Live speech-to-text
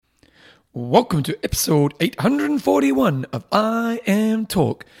Welcome to episode 841 of I Am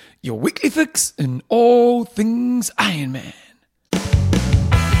Talk, your weekly fix in all things Iron Man.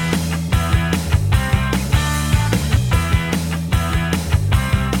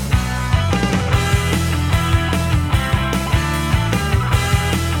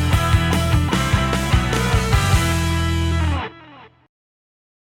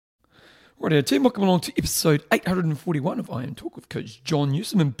 Righto team, welcome along to episode 841 of I Am Talk with Coach John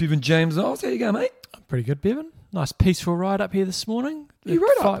Newsom and Bevan James Isles. How you going, mate? I'm pretty good, Bevan. Nice peaceful ride up here this morning. You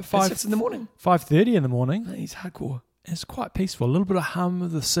rode up at 6 in the morning. 5:30 in the morning. He's hardcore. It's quite peaceful. A little bit of hum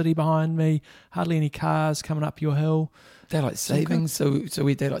of the city behind me. Hardly any cars coming up your hill. Daylight savings, so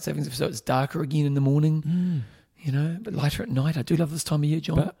we daylight savings, so it's darker again in the morning. You know, but lighter at night. I do love this time of year,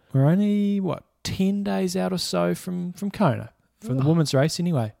 John. But we're only, 10 days out or so from Kona, from the women's race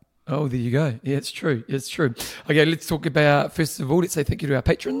anyway. Oh, there you go. Yeah, it's true. It's true. Okay, let's talk about, first of all, let's say thank you to our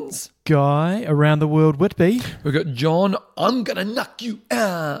patrons. Guy, Around the World Whitby. We've got John, I'm going to knock you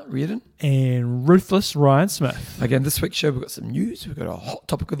out, Reardon. And Ruthless Ryan Smith. Again, this week's show, we've got some news. We've got a hot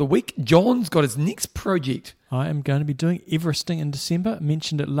topic of the week. John's got his next project. I am going to be doing Everesting in December. I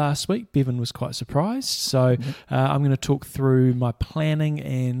mentioned it last week. Bevan was quite surprised. So I'm going to talk through my planning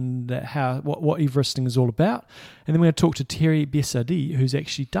and what Everesting is all about. And then we're going to talk to Terry Bessadi, who's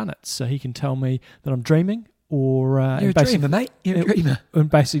actually done it. So he can tell me that I'm dreaming or... You're a dreamer, mate. You're a dreamer. And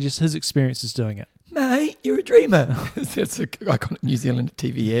basically just his experiences doing it. Mate, you're a dreamer. That's an iconic New Zealand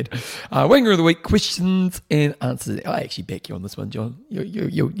TV ad. Wanger of the week, questions and answers. I actually back you on this one, John.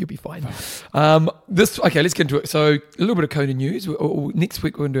 You'll be fine. Okay, let's get into it. So a little bit of Kona news. Next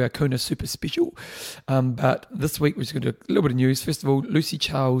week we're going to do our Kona Super Special. But this week we're just going to do a little bit of news. First of all, Lucy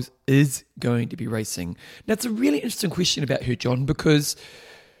Charles is going to be racing. Now it's a really interesting question about her, John, because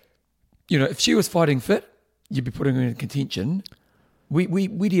if she was fighting fit, you'd be putting her in contention. Where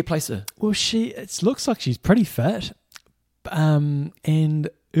do you place her? Well, it looks like she's pretty fit. And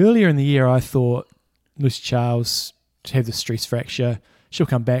earlier in the year, I thought Lucy Charles had the stress fracture. She'll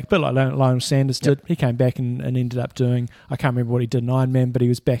come back, a bit like Lionel Sanders did. He came back and ended up doing, I can't remember what he did in Ironman, but he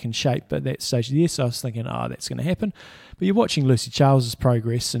was back in shape at that stage of the year. So I was thinking, that's going to happen. But you're watching Lucy Charles's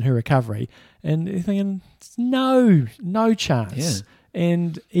progress and her recovery, and you're thinking, no chance. Yeah.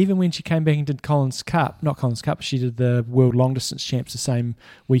 And even when she came back and did she did the World Long Distance Champs the same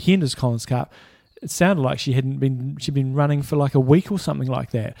weekend as Collins Cup, it sounded like she'd been running for like a week or something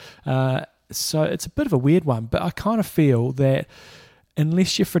like that. So it's a bit of a weird one, but I kind of feel that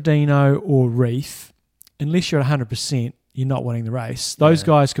unless you're Frodeno or Reith, unless you're at 100%, you're not winning the race. Those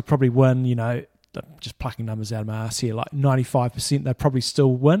guys could probably win, just plucking numbers out of my ass here, like 95%, they'd probably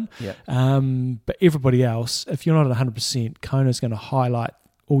still win. Yeah. But everybody else, if you're not at 100%, Kona's going to highlight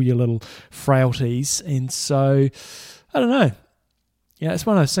all your little frailties. And so, I don't know. Yeah, it's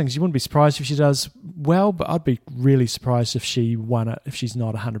one of those things. You wouldn't be surprised if she does well, but I'd be really surprised if she won it if she's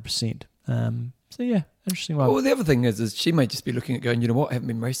not 100%. So, yeah, interesting one. Well, the other thing is she may just be looking at going, you know what, I haven't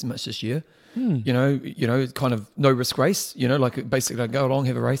been racing much this year. Kind of no risk race, like basically go along,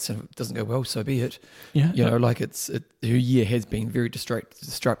 have a race, and if it doesn't go well, so be it. Yeah. Her year has been very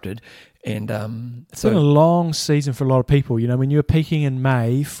disrupted. And it's been a long season for a lot of people. When you're peaking in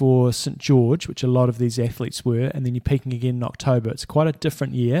May for St. George, which a lot of these athletes were, and then you're peaking again in October, it's quite a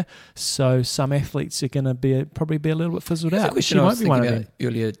different year. So some athletes are going to probably be a little bit fizzled out. Question I was thinking about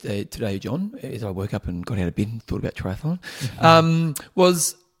earlier today, John, as I woke up and got out of bed and thought about triathlon,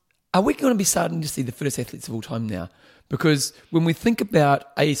 was... Are we going to be starting to see the fittest athletes of all time now? Because when we think about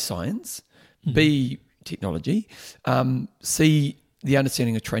A, science, B, technology, C, the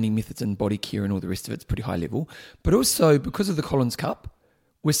understanding of training methods and body care and all the rest of it's pretty high level. But also, because of the Collins Cup,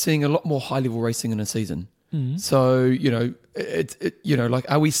 we're seeing a lot more high-level racing in a season. So, do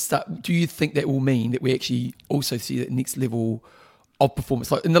you think that will mean that we actually also see that next level of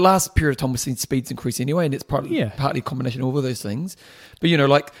performance? Like in the last period of time, we've seen speeds increase anyway, and it's partly a combination of all of those things. But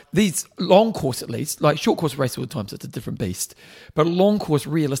these long course, at least, like short course race all the time, so it's a different beast. But long course,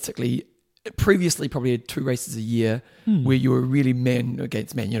 realistically, previously probably had 2 races a year where you were really man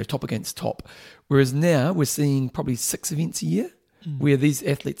against man, top against top. Whereas now we're seeing probably 6 events a year where these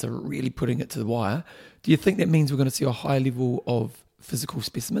athletes are really putting it to the wire. Do you think that means we're going to see a high level of physical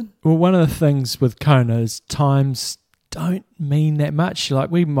specimen? Well, one of the things with Kona is times don't mean that much.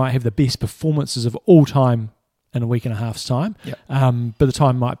 Like we might have the best performances of all time in a week and a half's time. Yep. But the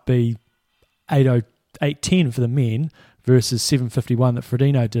time might be 8:10 for the men versus 7:51 that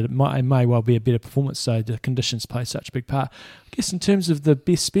Frodeno did. It may well be a better performance, so the conditions play such a big part. I guess in terms of the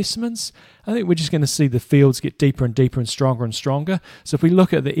best specimens, I think we're just going to see the fields get deeper and deeper and stronger. So if we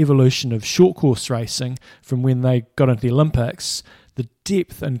look at the evolution of short course racing from when they got into the Olympics, the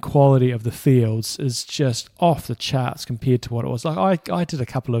depth and quality of the fields is just off the charts compared to what it was. Like I did a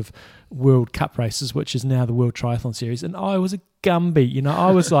couple of World Cup races, which is now the World Triathlon Series, and I was a Gumby.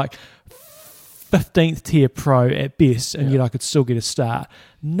 I was like 15th tier pro at best, and yet I could still get a start.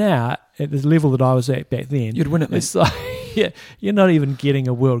 Now, at the level that I was at back then, you'd win it, mate. It's like, you're not even getting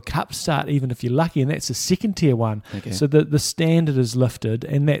a World Cup start, even if you're lucky, and that's a second tier one. Okay. So the standard is lifted,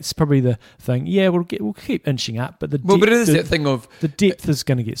 and that's probably the thing. Yeah, we'll keep inching up, but but it is that thing of the depth is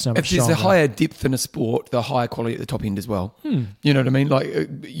going to get so much stronger. If there's a higher depth in a sport, the higher quality at the top end as well. You know what I mean?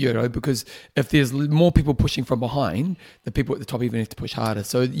 Like, because if there's more people pushing from behind, the people at the top even have to push harder.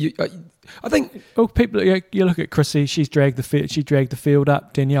 So I think people. You look at Chrissy; she dragged the field up.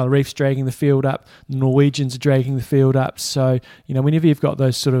 Danielle Reef's dragging the field up. The Norwegians are dragging the field up. So whenever you've got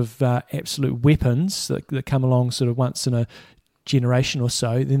those sort of absolute weapons that come along sort of once in a generation or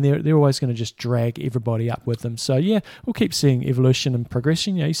so, then they're always going to just drag everybody up with them. So we'll keep seeing evolution and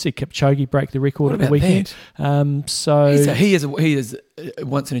progression. You see Kipchoge break the record at the weekend. He is a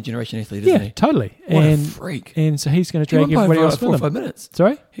once in a generation athlete, isn't he? Yeah, totally. What a freak! And so he's going to drag everybody else with him. 4 or 5 minutes.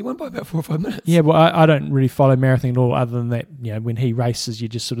 Sorry, he won by about 4 or 5 minutes. Yeah, well, I don't really follow marathon at all, other than that. When he races, you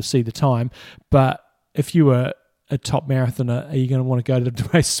just sort of see the time. But if you were a top marathoner, are you going to want to go to the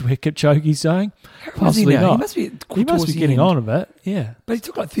races where Kipchoge's going? Possibly not. He must be getting on a bit, yeah. But he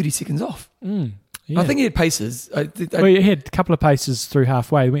took like 30 seconds off. Yeah. I think he had paces. He had a couple of paces through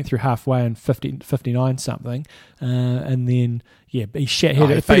halfway. He went through halfway in 59 something, and then he had pretty shabby.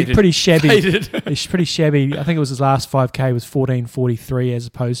 He's pretty shabby. I think it was his last 5K was 14:43, as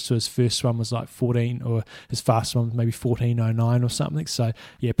opposed to his first one was like 14, or his fastest one was maybe 14:09 or something. So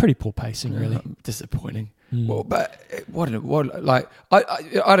pretty poor pacing, really. Disappointing. Well, but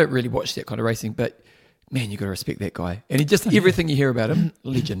I don't really watch that kind of racing, but man, you got to respect that guy, and everything you hear about him,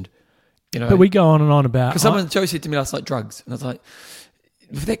 legend. But we go on and on about... Because Joe said to me last night, drugs. And I was like,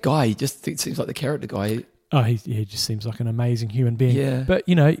 with that guy, he just seems like the character guy. Oh, he just seems like an amazing human being. Yeah. But,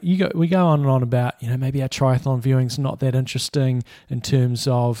 we go on and on about, maybe our triathlon viewing's not that interesting in terms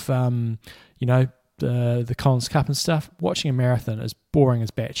of, the Collins Cup and stuff. Watching a marathon is boring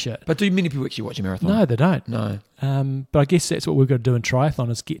as batshit. But do many people actually watch a marathon? No, they don't. No. But I guess that's what we've got to do in triathlon,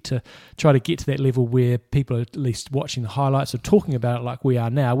 is try to get to that level where people are at least watching the highlights or talking about it like we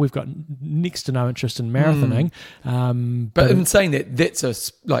are now. We've got next to no interest in marathoning. But in saying that,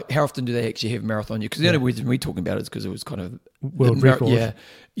 that's how often do they actually have marathon? Because the only reason we're talking about it is because it was kind of world record. Yeah.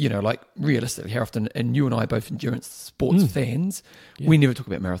 Realistically, how often, and you and I are both endurance sports fans, we never talk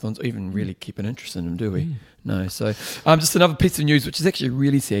about marathons or even really keep an interest in them, do we? No. So just another piece of news, which is actually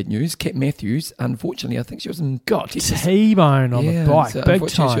really sad news. Kat Matthews, unfortunately, I think she was in T-bone on the bike, so big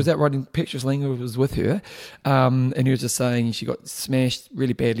time. She was out riding. Patrick Langer was with her, and he was just saying she got smashed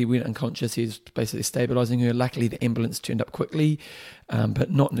really badly, went unconscious. He was basically stabilising her. Luckily, the ambulance turned up quickly,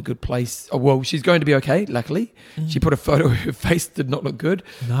 but not in a good place. Oh, well, she's going to be okay, luckily. She put a photo of her face, did not look good.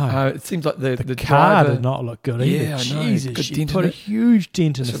 No. It seems like the car driver did not look good either. Yeah, Jesus, good she put a huge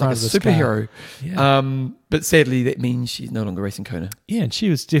dent in the front of the superhero. Yeah. But sadly, that means she's no longer racing Kona. Yeah, and she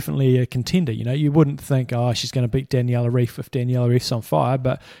was definitely a contender. You wouldn't think, she's going to beat Daniela Reef if Daniela Reef's on fire,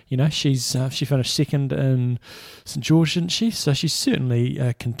 but she finished second in St George, didn't she? So she's certainly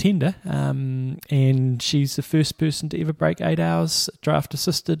a contender, and she's the first person to ever break 8 hours draft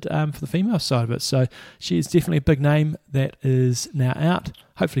assisted for the female side of it. So she is definitely a big name that is now out.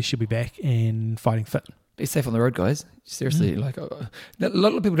 Hopefully, she'll be back and fighting fit. Be safe on the road, guys. Seriously, a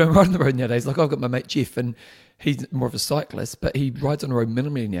lot of people don't ride on the road nowadays. Like, I've got my mate Jeff, and he's more of a cyclist, but he rides on the road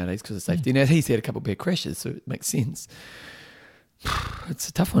minimally nowadays because of safety. Now, he's had a couple of bad crashes, so it makes sense. It's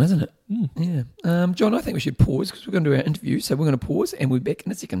a tough one, isn't it? Yeah. John, I think we should pause because we're going to do our interview. So we're going to pause, and we'll be back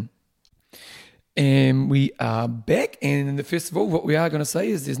in a second. And we are back, and first of all, what we are going to say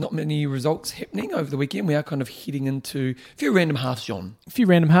is there's not many results happening over the weekend. We are kind of heading into a few random halves, John. A few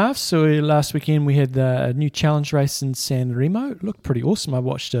random halves. So last weekend we had the new challenge race in San Remo. It looked pretty awesome. I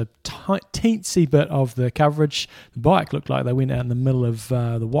watched a teensy bit of the coverage. The bike looked like they went out in the middle of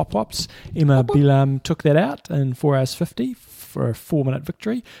the Wop-Wops. Emma Bilam took that out in 4 hours 50 for a 4-minute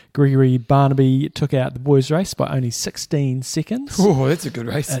victory. Gregory Barnaby took out the boys' race by only 16 seconds. Oh, that's a good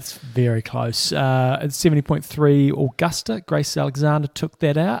race. That's very close. At 70.3 Augusta, Grace Alexander took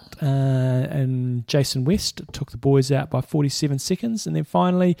that out, and Jason West took the boys out by 47 seconds. And then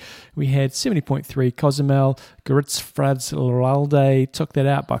finally, we had 70.3 Cozumel, Goritz Frads Lalde took that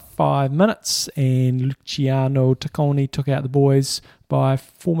out by 5 minutes, and Luciano Tacconi took out the boys by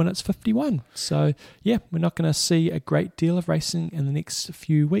 4 minutes 51. So, we're not going to see a great deal of racing in the next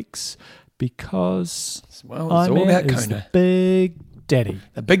few weeks because it's all about is Kona. the Daddy.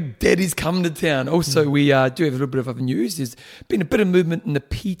 The big daddy's come to town. Also, we do have a little bit of other news. There's been a bit of movement in the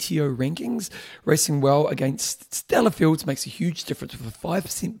PTO rankings. Racing well against stellar fields makes a huge difference with a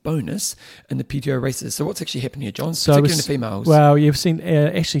 5% bonus in the PTO races. So what's actually happening here, John? Particularly in the females. Well, you've seen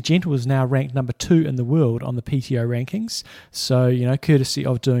Ashley Gentle is now ranked number 2 in the world on the PTO rankings. So, courtesy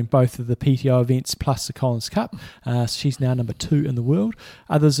of doing both of the PTO events plus the Collins Cup, she's now number 2 in the world.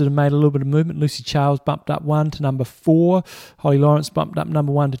 Others that have made a little bit of movement, Lucy Charles bumped up 1 to number 4. Holly Lawrence bumped up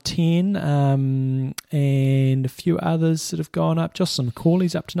number 1 to 10, and a few others that have gone up. Jocelyn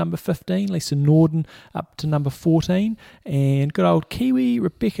McCauley's up to number 15, Lisa Norden up to number 14, and good old Kiwi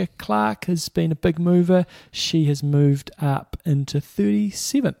Rebecca Clark has been a big mover. She has moved up into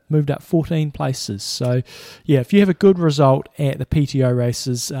 37th, moved up 14 places. So, if you have a good result at the PTO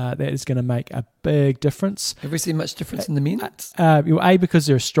races, that is going to make a big difference. Have we seen much difference in the men? Because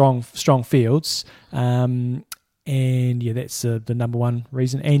they're strong fields. And that's the number one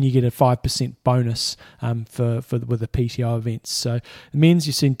reason. And you get a 5% bonus with the PTO events. So the men's,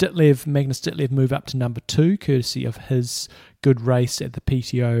 you've seen Magnus Ditlev move up to number 2, courtesy of his good race at the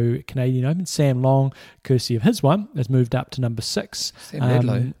PTO Canadian Open. Sam Long, courtesy of his one, has moved up to number 6. Sam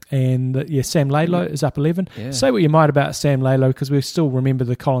Laidlow. And Sam Laidlow is up 11. Yeah. Say what you might about Sam Laidlow, because we still remember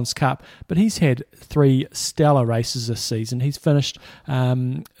the Collins Cup, but he's had 3 stellar races this season. He's finished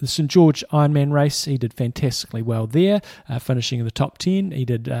the St George Ironman race. He did fantastically well there, finishing in the top 10. He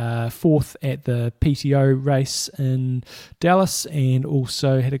did 4th at the PTO race in Dallas, and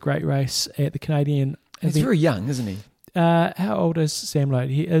also had a great race at the Canadian He's event. very young, isn't he? How old is Sam Laidlow?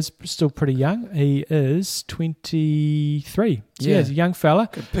 He is still pretty young. He is 23. So he's a young fella.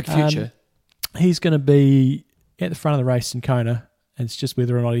 Good big future. He's going to be at the front of the race in Kona, and it's just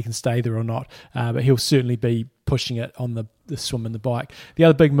whether or not he can stay there or not. But he'll certainly be pushing it on the swim and the bike. The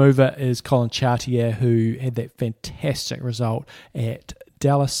other big mover is Colin Chartier, who had that fantastic result at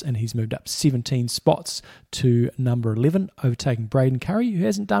Dallas, and he's moved up 17 spots to number 11, overtaking Braden Curry, who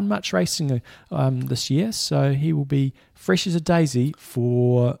hasn't done much racing this year, so he will be fresh as a daisy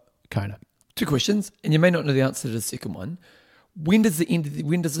for Kona. 2 questions, and you may not know the answer to the second one. When does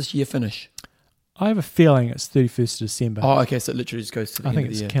this year finish? I have a feeling it's 31st of December. Oh, okay, so it literally just goes to the end of the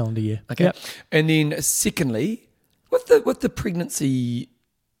year. I think it's a calendar year. Okay. Yep. And then secondly, with the pregnancy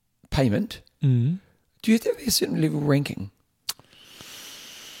payment, do you have to have a certain level ranking?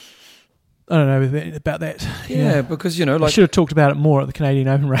 I don't know about that. Yeah, because, I should have talked about it more at the Canadian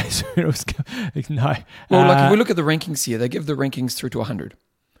Open race. No. Well, if we look at the rankings here, they give the rankings through to 100.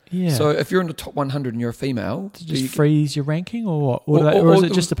 Yeah. So if you're in the top 100 and you're a female... Does it just freeze your ranking, or is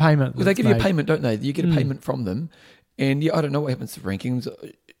it just a payment? Well, they give you a payment, don't they? You get a payment from them. And I don't know what happens to rankings.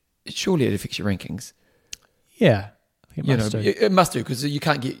 Surely it affects your rankings. Yeah. It must do, because you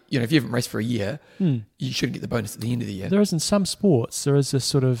can't get, if you haven't raced for a year, you shouldn't get the bonus at the end of the year. There is in some sports, there is a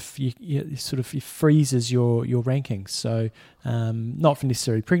sort of, it freezes your rankings. So, not for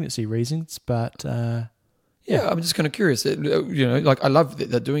necessarily pregnancy reasons, but... Yeah, I'm just kind of curious. I love that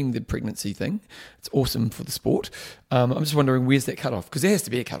they're doing the pregnancy thing. It's awesome for the sport. I'm just wondering, where's that cutoff? Because there has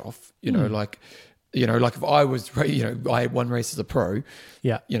to be a cutoff. Like if I was, I had one race as a pro.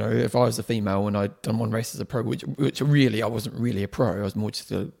 Yeah. If I was a female and I'd done one race as a pro, which really I wasn't really a pro. I was more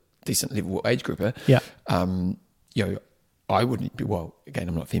just a decent level age grouper. Yeah. I wouldn't be, well, again,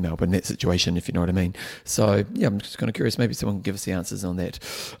 I'm not female, but in that situation, if you know what I mean. So, I'm just kind of curious. Maybe someone can give us the answers on that.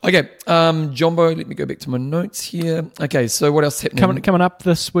 Okay, Jumbo, let me go back to my notes here. Okay, so what else is happening? Coming up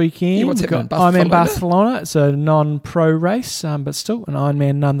this weekend, yeah, what's happening? Ironman Barcelona. It's a non-pro race, but still an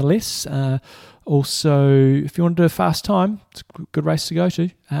Ironman nonetheless. Also, if you want to do a fast time, it's a good race to go to.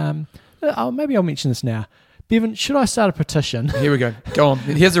 Maybe I'll mention this now. Bevan, should I start a petition? Here we go. Go on.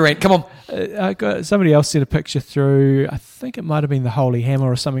 Here's the rant. Come on. Somebody else sent a picture through. I think it might have been the Holy Hammer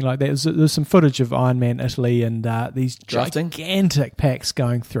or something like that. There's some footage of Ironman Italy and these gigantic packs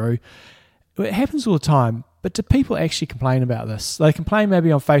going through. It happens all the time, but do people actually complain about this? They complain maybe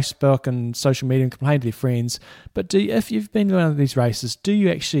on Facebook and social media and complain to their friends. But if you've been to one of these races, do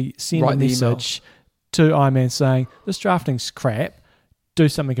you actually send a message to Ironman saying, this drafting's crap, do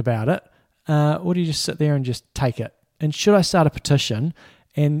something about it? Or do you just sit there and just take it? And should I start a petition?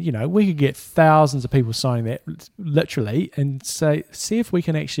 And, we could get thousands of people signing that, literally, and see if we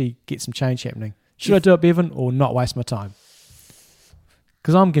can actually get some change happening. Should I do it, Bevan, or not waste my time?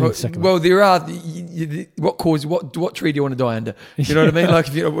 Because I'm getting sick of it. Well, there are... what tree do you want to die under? You know what I mean? Like,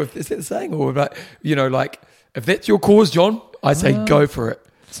 is that the saying? Or, if that's your cause, John, I say go for it.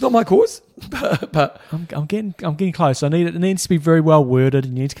 It's not my cause, but I'm getting close. It needs to be very well worded,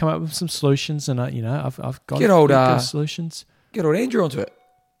 and you need to come up with some solutions. And I've got good solutions. Get old Andrew onto it.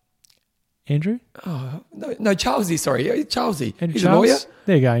 Andrew? Oh, no, Charlesy, sorry. Charlesy. Andrew He's Charles. a lawyer.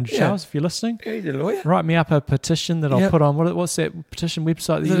 There you go, Andrew Charles, if you're listening. Yeah, he's a lawyer. Write me up a petition that I'll put on, what's that petition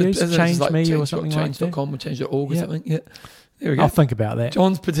website that you use? Change like Me or something like that? Change.com or Change.org or something, yeah. There we go. I'll think about that.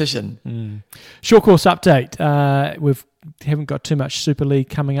 John's petition. Short course update. We haven't got too much Super League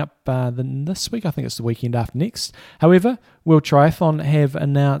coming up this week. I think it's the weekend after next. However, World Triathlon have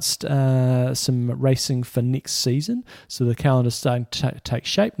announced some racing for next season. So the calendar's starting to take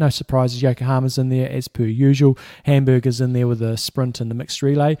shape. No surprises. Yokohama's in there as per usual. Hamburg's in there with a sprint and the mixed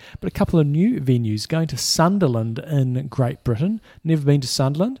relay. But a couple of new venues. Going to Sunderland in Great Britain. Never been to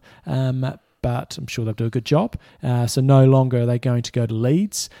Sunderland. But I'm sure they'll do a good job. So no longer are they going to go to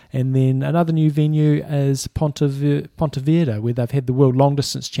Leeds. And then another new venue is Pontevedra, where they've had the World Long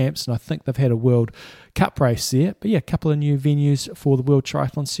Distance Champs, and I think they've had a World Cup race there. But yeah, a couple of new venues for the World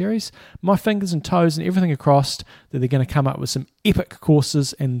Triathlon Series. My fingers and toes and everything are crossed that they're going to come up with some epic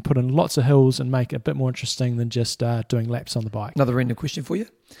courses and put in lots of hills and make it a bit more interesting than just doing laps on the bike. Another random question for you.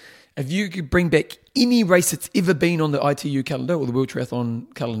 If you could bring back any race that's ever been on the ITU calendar or the World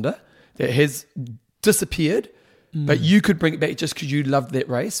Triathlon calendar that has disappeared, but you could bring it back just because you loved that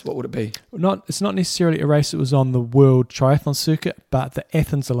race, what would it be? It's not necessarily a race that was on the World Triathlon circuit, but the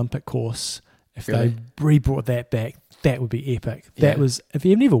Athens Olympic course. If they re-brought that back, that would be epic. Yeah. That was, if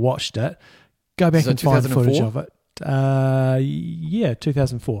you've never watched it, go back and find footage of it.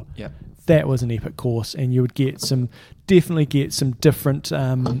 2004. Yeah. That was an epic course, and you would definitely get some different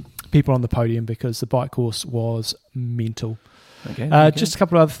people on the podium because the bike course was mental. Okay. Just a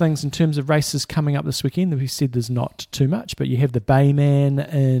couple of other things in terms of races coming up this weekend. We said there's not too much, but you have the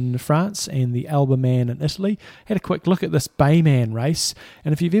Bayman in France and the Albaman in Italy. Had a quick look at this Bayman race,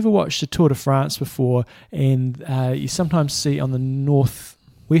 and if you've ever watched the Tour de France before, and you sometimes see on the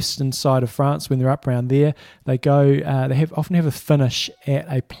northwestern side of France when they're up around there, they go. They often have a finish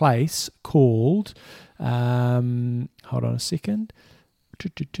at a place called. Hold on a second.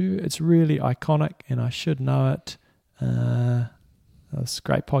 It's really iconic, and I should know it. That's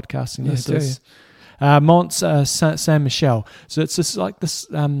great podcasting. Yes, this is Mont Saint Michel. So it's just like this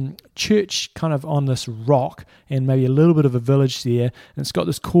church kind of on this rock, and maybe a little bit of a village there, and it's got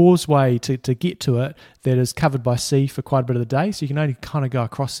this causeway to get to it that is covered by sea for quite a bit of the day, so you can only kind of go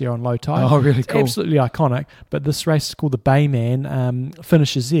across there on low tide. Oh, really cool. Absolutely iconic. But this race is called the Bayman,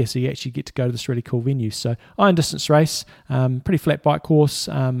 finishes there, so you actually get to go to this really cool venue. So iron distance race, pretty flat bike course,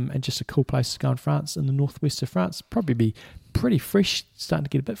 and just a cool place to go in France, in the northwest of France. Probably be pretty fresh, starting to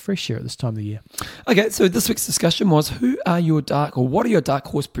get a bit fresh here at this time of the year. Okay, so this week's discussion was what are your dark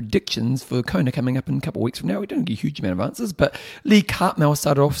horse predictions for Kona coming up in a couple of weeks from now? We don't get a huge amount of answers, but Lee Cartmel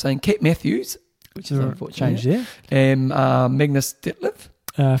started off saying Cat Matthews, which is unfortunate. Change there. And Magnus Detlev.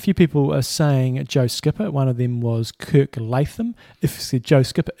 A few people are saying Joe Skipper. One of them was Kirk Latham. Joe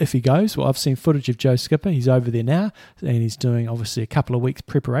Skipper, if he goes. Well, I've seen footage of Joe Skipper. He's over there now, and he's doing obviously a couple of weeks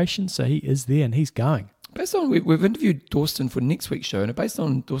preparation, so he is there and he's going. Based on, we've interviewed Dawson for next week's show, and based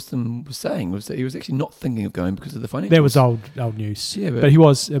on Dawson was saying was that he was actually not thinking of going because of the financials. That was old news. Yeah, but he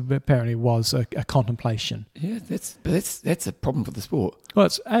was apparently was a contemplation. Yeah, that's a problem for the sport. Well,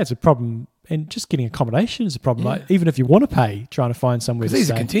 it's a problem, and just getting accommodation is a problem. Yeah. Like even if you want to pay, trying to find somewhere to stay. Because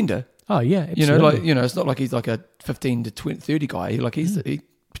he's a contender. Oh yeah, absolutely. It's not like he's like a 15 to 20, 30 guy. Like he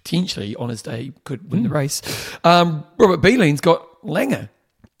potentially on his day could win the race. Robert Beeling's got Langer.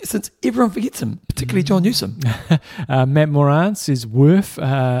 Since everyone forgets him, particularly John Newsom. Matt Moran says Worth.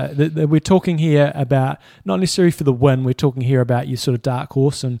 We're talking here about, not necessarily for the win, we're talking here about your sort of dark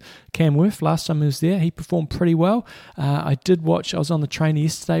horse, and Cam Worth, last time he was there, he performed pretty well. I was on the train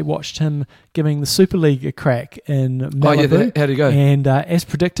yesterday, watched him giving the Super League a crack in Malibu. Oh yeah, how'd he go? And as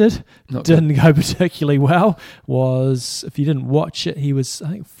predicted, didn't go particularly well. If you didn't watch it, he was,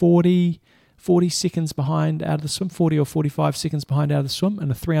 I think, 40 seconds behind out of the swim, 40 or 45 seconds behind out of the swim in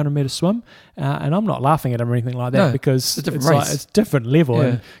a 300-metre swim. And I'm not laughing at him or anything like that, because it's a different race. It's different level,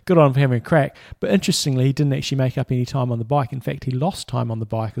 and good on him for having a crack. But interestingly, he didn't actually make up any time on the bike. In fact, he lost time on the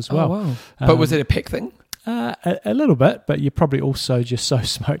bike as well. Oh, wow. But was it a pack thing? A little bit, but you're probably also just so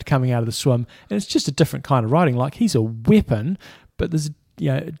smoked coming out of the swim. And it's just a different kind of riding. Like, he's a weapon, but there's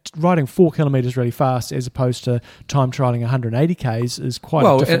riding 4 kilometres really fast as opposed to time trialling 180 k's is quite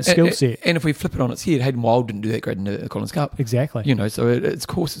a different skill set. And if we flip it on its head, Hayden Wild didn't do that great in the Collins Cup. Exactly. So it's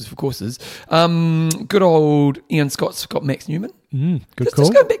courses for courses. Good old Ian Scott's got Max Newman. Good call.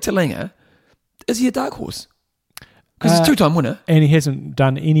 Just going back to Langer, is he a dark horse? Because he's a 2-time winner. And he hasn't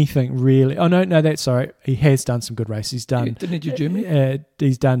done anything really. Oh, no, that's all right. He has done some good races. He's done... Didn't he do Germany?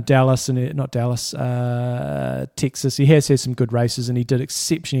 He's done Dallas, Texas. He has had some good races, and he did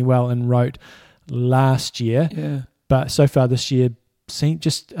exceptionally well in Rote last year. Yeah. But so far this year, seen,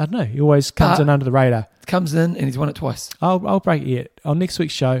 just, I don't know, he always comes in under the radar. Comes in and he's won it twice. I'll break it yet. On next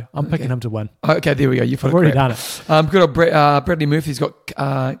week's show, I'm picking him to win. Okay, there we go. You've already done it. Good old Bradley Murphy's got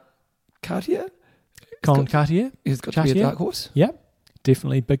Cartier. Colin Cartier. He's got to be a dark horse. Yep.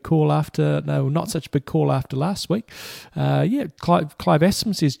 Definitely big call after, no, not such a big call after last week. Clive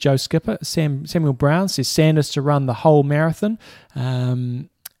Aston says Joe Skipper. Samuel Brown says Sanders to run the whole marathon.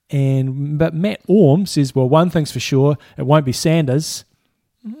 But Matt Orm says, well, one thing's for sure, it won't be Sanders.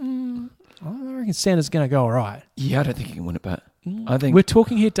 I reckon Sanders is going to go all right. Yeah, I don't think he can win it, but I think... We're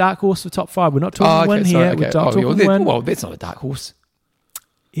talking here dark horse for top 5. We're not talking win here. Okay. We're talking win. Well, that's not a dark horse.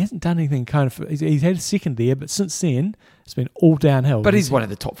 He hasn't done anything he's had a second there, but since then, it's been all downhill. But he's one of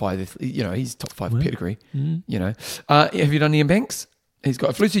the top 5, he's top 5 pedigree, Have you done Ian Banks? He's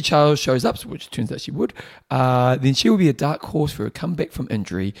got if Lucy Charles shows up, which turns out she would, then she will be a dark horse for a comeback from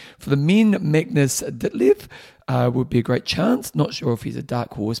injury. For the men, Magnus Ditlev would be a great chance. Not sure if he's a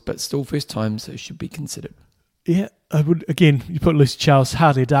dark horse, but still first time, so should be considered. Yeah, I would. Again, you put Lucy Charles,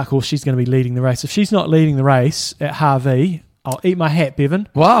 hardly a dark horse. She's going to be leading the race. If she's not leading the race at Harvey, I'll eat my hat, Bevan.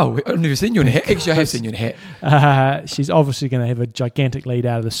 Wow, I've never seen you in a hat. Actually, I have seen you in a hat. She's obviously going to have a gigantic lead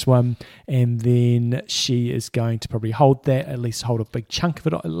out of the swim, and then she is going to probably hold that, at least hold a big chunk of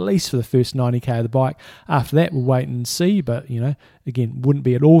it, at least for the first 90k of the bike. After that, we'll wait and see, but, again, wouldn't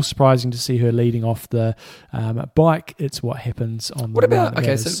be at all surprising to see her leading off the bike. It's what happens on the round.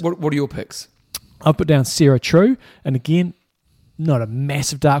 Okay, so what are your picks? I'll put down Sarah True, and again, not a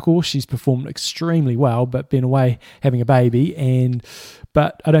massive dark horse. She's performed extremely well, but been away having a baby,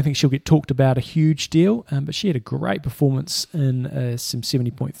 but I don't think she'll get talked about a huge deal. But she had a great performance in some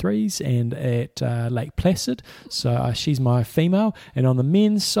 70.3s and at Lake Placid, so she's my female. And on the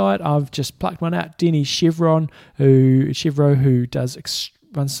men's side, I've just plucked one out, Denny Chevreau, who does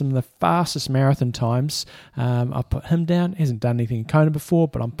runs some of the fastest marathon times. I put him down. He hasn't done anything in Kona before,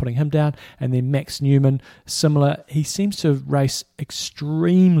 but I'm putting him down. And then Max Newman, similar. He seems to race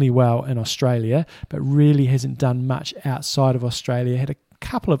extremely well in Australia, but really hasn't done much outside of Australia. Had a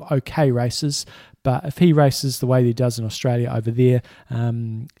couple of okay races, but if he races the way he does in Australia over there,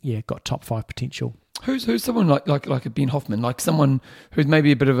 got top 5 potential. Who's someone like a Ben Hoffman, like someone who's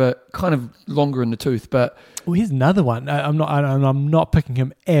maybe a bit of a kind of longer in the tooth, but here's another one. I'm not picking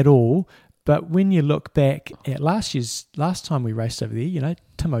him at all. But when you look back at last time we raced over there,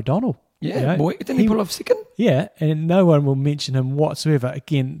 Tim O'Donnell. Yeah, boy, didn't he pull off second? Yeah, and no one will mention him whatsoever.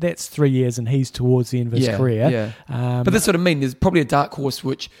 Again, that's 3 years, and he's towards the end of his career. Yeah. But that's what I mean. There's probably a dark horse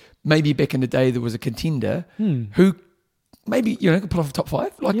which maybe back in the day there was a contender who. Maybe, could pull off a top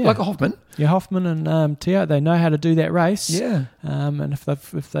 5, like a Hoffman. Yeah, Hoffman and Teo, they know how to do that race. Yeah. And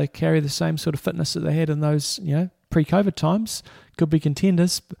if they carry the same sort of fitness that they had in those, pre-COVID times, could be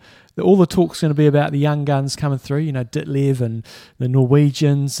contenders. All the talk's going to be about the young guns coming through, Ditlev and the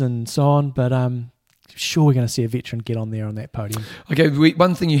Norwegians and so on. But sure, we're going to see a veteran get on there on that podium. Okay,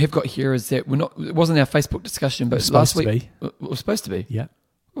 one thing you have got here is that it wasn't our Facebook discussion, but last week it was supposed to be. Yeah.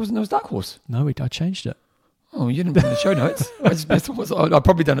 It was Dark Horse. No, I changed it. Oh, you didn't put in the show notes. I've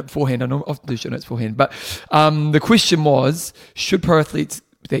probably done it beforehand. I don't often do show notes beforehand. But the question was, should pro athletes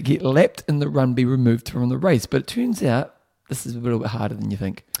that get lapped in the run be removed from the race? But it turns out this is a little bit harder than you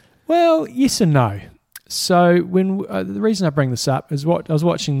think. Well, yes and no. So when the reason I bring this up is I was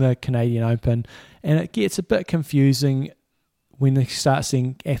watching the Canadian Open, and it gets a bit confusing when they start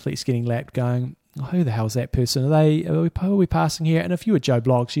seeing athletes getting lapped going, who the hell is that person? Are we passing here? And if you were Joe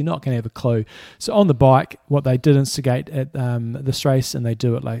Bloggs, you're not going to have a clue. So on the bike, what they did instigate at this race, and they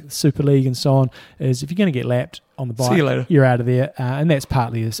do it like Super League and so on, is if you're going to get lapped on the bike, see you later. You're out of there. And that's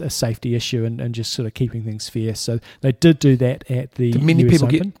partly a safety issue and just sort of keeping things fair. So they did do that at the Did many US people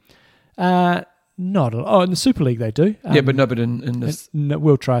Open. Not a lot. Oh, in the Super League they do. But in this...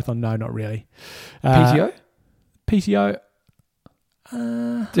 World Triathlon, no, not really. PTO? PTO...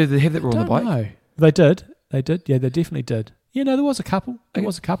 do they have that rule on the bike? No. They did. Yeah, they definitely did. Yeah, no, there was a couple.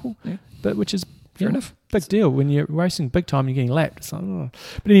 Yeah. But which is fair enough. Big deal. When you're racing big time, you're getting lapped. It's like, oh.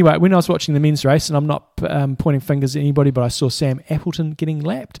 But anyway, when I was watching the men's race, and I'm not pointing fingers at anybody, but I saw Sam Appleton getting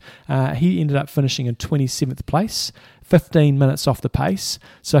lapped. He ended up finishing in 27th place, 15 minutes off the pace.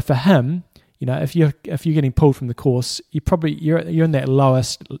 So for him, if you're getting pulled from the course, you're in that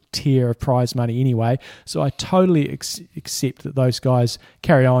lowest tier of prize money anyway. So I totally accept that those guys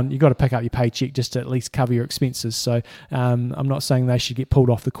carry on. You've got to pick up your paycheck just to at least cover your expenses. So I'm not saying they should get pulled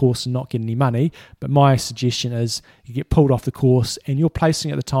off the course and not get any money, but my suggestion is you get pulled off the course and you're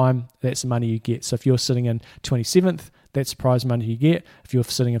placing at the time, that's the money you get. So if you're sitting in 27th, that's the prize money you get. If you're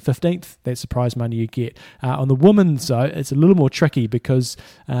sitting in 15th, that's the prize money you get. On the women's, though, it's a little more tricky because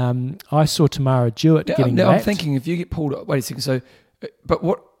I saw Tamara Jewett getting lapped. I'm thinking if you get pulled... Wait a second. So But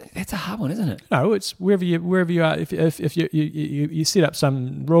what? That's a hard one, isn't it? No, it's wherever you are. If you set up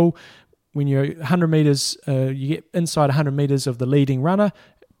some rule, when you're 100 meters, you get inside 100 meters of the leading runner,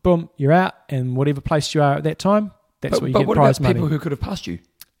 boom, you're out, and whatever place you are at that time, that's what you get prize money. But what about people who could have passed you?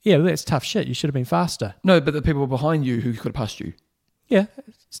 Yeah, well, that's tough shit. You should have been faster. No, but the people behind you who could have passed you. Yeah,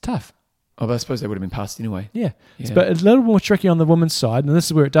 it's tough. Oh, but I suppose they would have been passed anyway. Yeah. But a little more tricky on the women's side, and this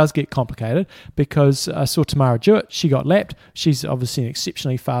is where it does get complicated, because I saw Tamara Jewett. She got lapped. She's obviously an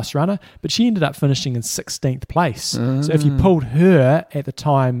exceptionally fast runner, but she ended up finishing in 16th place. So if you pulled her at the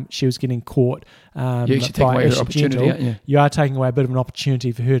time she was getting caught you actually take away her opportunity, you are taking away a bit of an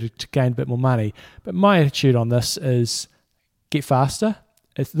opportunity for her to gain a bit more money. But my attitude on this is get faster.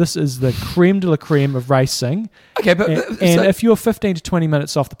 This is the creme de la creme of racing. Okay, but and if you're 15 to 20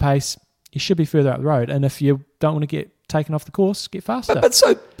 minutes off the pace, you should be further up the road. And if you don't want to get taken off the course, get faster. It's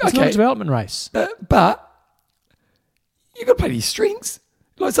not a development race. But you got to play these strings.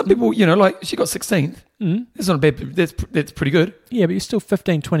 Like some people, like she got 16th. That's not a bad. That's pretty good. Yeah, but you're still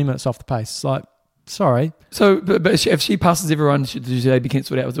 15, 20 minutes off the pace. It's like, sorry. So, but if she passes everyone, should they be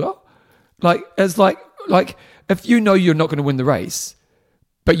cancelled out as well? Like if you know you're not going to win the race,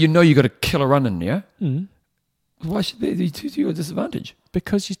 but you know you got to kill a run in there. Why should they be to your disadvantage?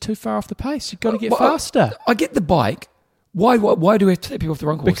 Because you're too far off the pace. You've got to get faster. I get the bike. Why do we have to take people off the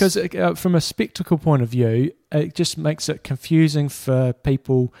run course? Because from a spectacle point of view, it just makes it confusing for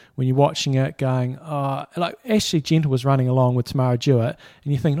people when you're watching it going, like Ashley Gentle was running along with Tamara Jewett,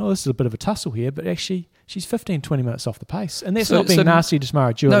 and you're thinking, this is a bit of a tussle here, but actually she's 15, 20 minutes off the pace. And that's not being nasty to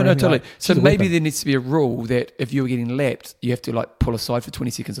Tamara Jewett. No, totally. Like, so maybe there needs to be a rule that if you're getting lapped, you have to like pull aside for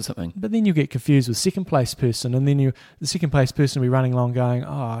 20 seconds or something. But then you get confused with second place person, and then the second place person will be running along going,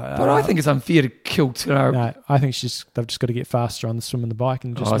 But I think it's unfair to kill Tamara. No, I think they've just got to get faster on the swim and the bike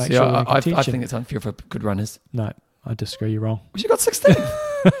and just make sure they're in contention. I think it's unfair for good runners. No, I disagree. You're wrong. She got 16.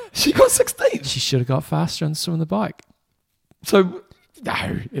 She got 16. She should have got faster on the swim and the bike. So...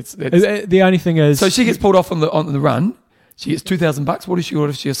 No, it's the only thing is. So she gets pulled off on the run. She gets $2,000. What does she got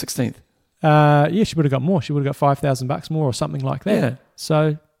if she was 16th? Yeah, she would have got more. She would have got $5,000 more or something like that. Yeah.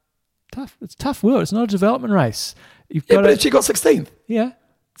 So tough. It's a tough world. It's not a development race. But she got 16th. Yeah.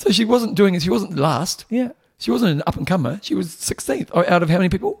 So she wasn't doing it. She wasn't last. Yeah. She wasn't an up and comer. She was 16th out of how many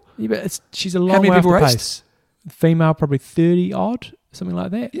people? Yeah, but she's a long way off the pace. Female, probably 30 odd, something like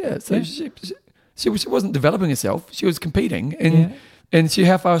that. Yeah. So she wasn't developing herself. She was competing and she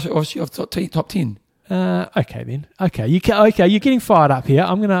how far was she off top 10? Okay then. Okay, you're getting fired up here.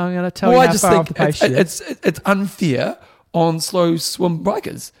 I'm gonna tell you how far off the pace she is. It's unfair on slow swim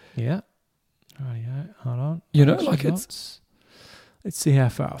bikers. Yeah. Rightio. Hold on. Let's see how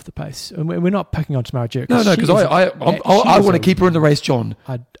far off the pace. And we're not picking on Tamara Jewett. No, because I want to keep her in the race, John.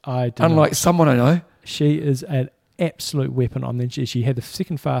 I do. Unlike someone I know, she is an absolute weapon on the. She had the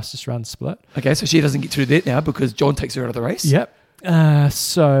second fastest run split. Okay, so she doesn't get to do that now because John takes her out of the race. Yep.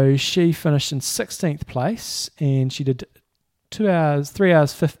 So she finished in 16th place, and she did 3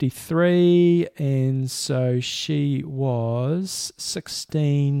 hours 53, and so she was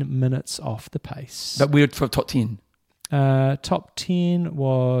 16 minutes off the pace. That weird for top 10. Top 10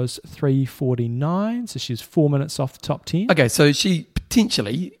 was 3:49, so she was 4 minutes off the top 10. Okay, so she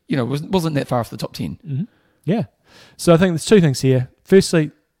potentially, wasn't that far off the top 10. Mm-hmm. Yeah. So I think there's two things here. Firstly,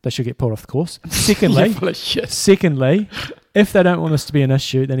 they should get pulled off the course. Secondly, if they don't want this to be an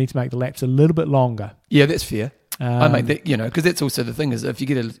issue, they need to make the laps a little bit longer. Yeah, that's fair. I make that, because that's also the thing is if you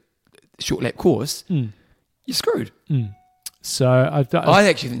get a short lap course, you're screwed. So I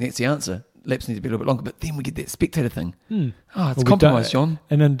actually think that's the answer. Laps need to be a little bit longer, but then we get that spectator thing. It's compromised, John.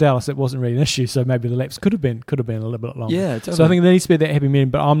 And in Dallas, it wasn't really an issue, so maybe the laps could have been a little bit longer. Yeah, totally. So I think there needs to be that happy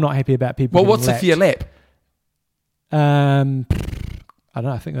medium, but I'm not happy about people. Well, what's a fair lap? I don't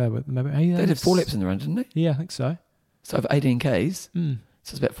know. I think they were maybe they did 4 laps in the run, didn't they? Yeah, I think so. So over 18 Ks, so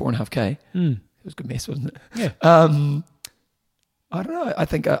it's about 4.5K. It was a good mess, wasn't it? Yeah. I don't know. I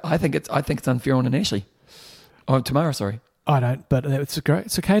think it's unfair on an Ashley. Oh, Tamara, sorry. I don't, but it's great.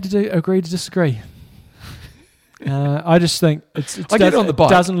 It's okay to agree to disagree. I just think it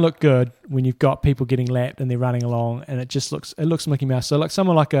doesn't look good when you've got people getting lapped and they're running along, and it looks Mickey Mouse. So like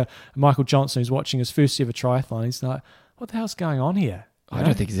someone like a Michael Johnson who's watching his first ever triathlon, he's like, what the hell's going on here? I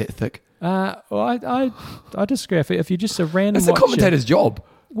don't think he's that thick. Well, I disagree. If you're just a random It's the commentator's job.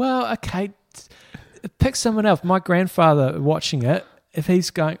 Well, okay, pick someone else. My grandfather watching it, if he's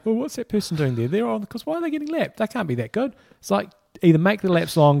going, well, what's that person doing there? They're on the course. Why are they getting lapped? They can't be that good. It's like either make the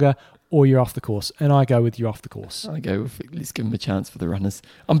laps longer or you're off the course. And I go with you're off the course. I go with, let's give them a chance for the runners.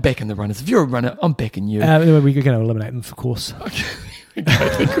 I'm backing the runners. If you're a runner, I'm backing you. We're going to eliminate them for course.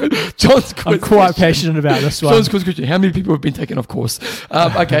 John's quiz I'm quite passionate about this one. John's quiz question. How many people have been taken off course?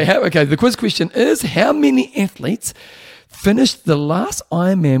 Okay. The quiz question is, how many athletes finished the last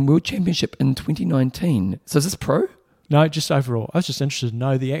Ironman World Championship in 2019? So is this pro? No, just overall. I was just interested to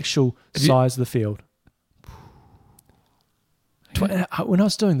know the actual size of the field. When I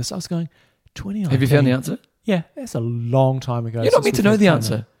was doing this, I was going, 2019. Have you found the answer? Yeah, that's a long time ago. You're not meant to know the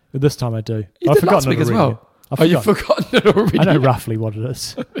answer. But this time I do. You did last week as well. You've forgotten it already. I know roughly what it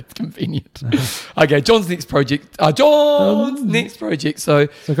is. It's convenient. Okay, John's next project. Next project. So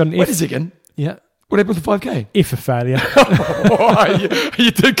I've got an what is it again? Yeah. What happened with the 5K? F for failure.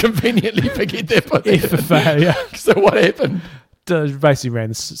 You did conveniently forget that. F for failure. So what happened? Basically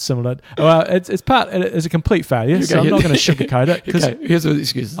ran similar. Well, it's a complete failure, so I'm not going to sugarcoat it. Because here's the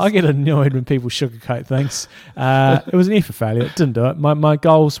excuses. I get annoyed when people sugarcoat things. It was an F for failure. It didn't do it. My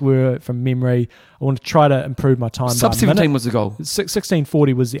goals were, from memory, I want to try to improve my time. Sub 17 was the goal.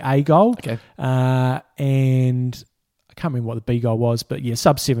 16:40 was the A goal. Okay. And I can't remember what the B goal was, but yeah,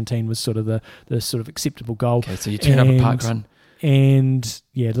 sub 17 was sort of the sort of acceptable goal. Okay, so you turn up a park run. And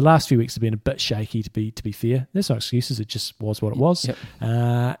yeah, the last few weeks have been a bit shaky, to be fair. There's no excuses. It just was what it was. Yep.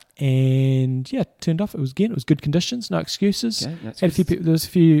 And yeah, turned off. It was good conditions, no excuses. Okay, had a few people, there was a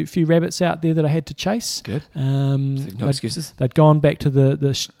few rabbits out there that I had to chase. Good. No excuses. They'd gone back to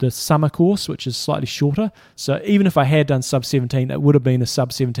the summer course, which is slightly shorter. So even if I had done sub 17, it would have been a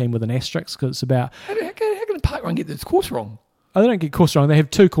sub 17 with an asterisk, because it's about. How can a park run get this course wrong? They don't get course wrong. They have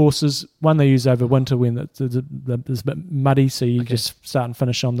two courses. One they use over winter when it's a bit muddy, so you just start and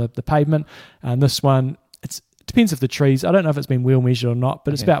finish on the pavement. And this one, it depends if the trees. I don't know if it's been wheel measured or not,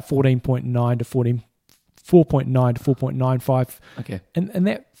 but it's about 14.9 to 4.9 to 4.95. Okay. And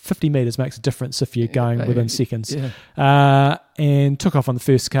that 50 metres makes a difference if you're going within seconds. Yeah. And took off on the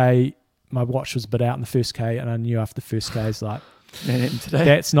first K. My watch was a bit out in the first K, and I knew after the first K, it's like,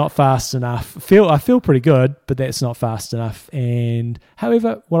 that's not fast enough. I feel pretty good, but that's not fast enough. And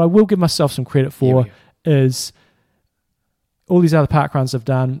however, what I will give myself some credit for is all these other park runs I've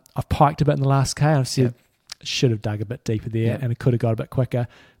done. I've piked a bit in the last K, and I've said I should have dug a bit deeper there, and it could have got a bit quicker.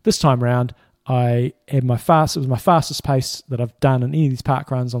 This time around, I had it was my fastest pace that I've done in any of these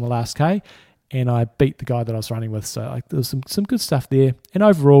park runs on the last K, and I beat the guy that I was running with. So there was some good stuff there. And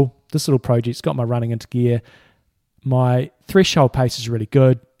overall, this little project's got my running into gear. My threshold pace is really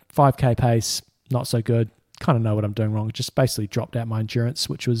good. 5K pace, not so good. Kind of know what I'm doing wrong. Just basically dropped out my endurance,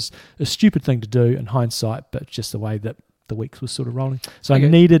 which was a stupid thing to do in hindsight, but just the way that the weeks was sort of rolling. So I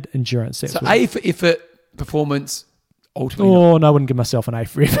needed endurance. So A for effort, performance, ultimately. No, I wouldn't give myself an A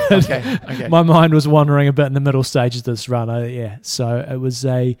for effort. Okay. My mind was wandering a bit in the middle stages of this run. So it was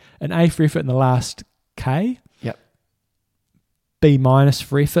an A for effort in the last K. Yep. B minus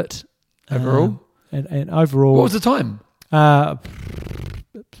for effort. Overall? And overall... What was the time? About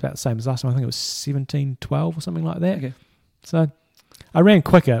the same as last time. I think it was 17:12 or something like that. Okay. So I ran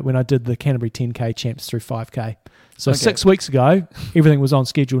quicker when I did the Canterbury 10K champs through 5K. So 6 weeks ago, everything was on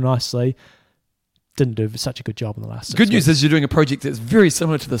schedule nicely. Didn't do such a good job in the last 6 Good weeks. news is you're doing a project that's very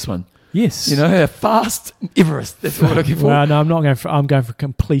similar to this one. Yes. A fast Everest. That's what we're looking for. Well, no, I'm going for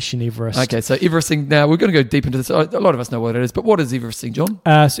completion Everest. Okay, so Everesting. Now, we're going to go deep into this. A lot of us know what it is, but what is Everesting, John?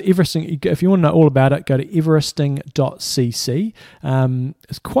 So Everesting, if you want to know all about it, go to everesting.cc.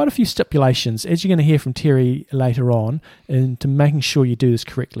 There's quite a few stipulations, as you're going to hear from Terry later on, into making sure you do this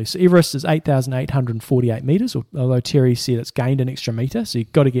correctly. So Everest is 8,848 metres, although Terry said it's gained an extra metre, so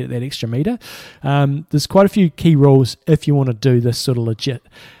you've got to get that extra metre. There's quite a few key rules if you want to do this sort of legit.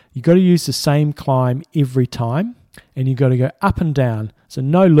 You've got to use the same climb every time, and you've got to go up and down. So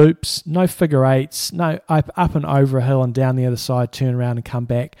no loops, no figure eights, no up and over a hill and down the other side, turn around and come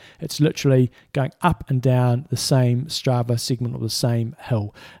back. It's literally going up and down the same Strava segment of the same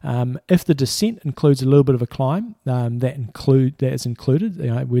hill. If the descent includes a little bit of a climb, that is included.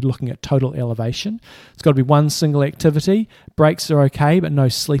 We're looking at total elevation. It's got to be one single activity. Breaks are okay, but no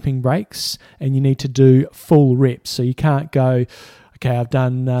sleeping breaks, and you need to do full reps. So you can't go, okay, I've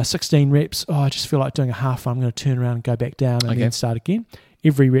done 16 reps. I just feel like doing a half one. I'm going to turn around and go back down and then start again.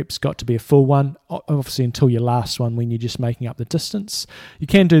 Every rep's got to be a full one, obviously until your last one when you're just making up the distance. You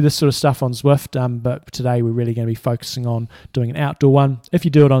can do this sort of stuff on Zwift, but today we're really going to be focusing on doing an outdoor one. If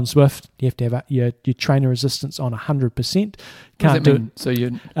you do it on Zwift, you have to have your trainer resistance on 100%. Can't do it. So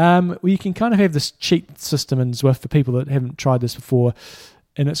you can kind of have this cheat system in Zwift for people that haven't tried this before,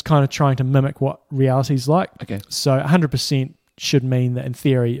 and it's kind of trying to mimic what reality's like. Okay. So 100%. should mean that in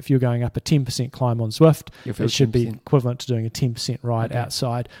theory, if you're going up a 10% climb on Zwift, it should 10%. be equivalent to doing a 10% ride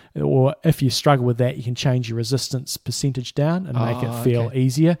outside. Or if you struggle with that, you can change your resistance percentage down and make it feel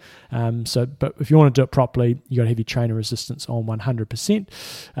easier. But if you want to do it properly, you got to have your trainer resistance on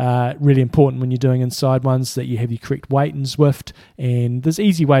 100%. Really important when you're doing inside ones that you have your correct weight in Zwift. And there's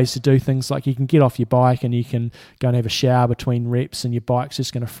easy ways to do things, like you can get off your bike and you can go and have a shower between reps, and your bike's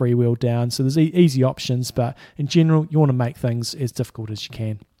just going to freewheel down. So there's easy options, but in general, you want to make things as difficult as you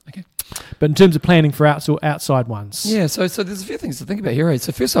can. Okay. But in terms of planning for outside ones. Yeah, so there's a few things to think about here.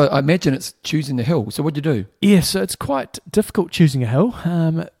 So first, I imagine it's choosing the hill. So what do you do? Yeah, so it's quite difficult choosing a hill.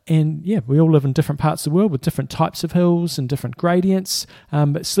 And yeah, we all live in different parts of the world with different types of hills and different gradients.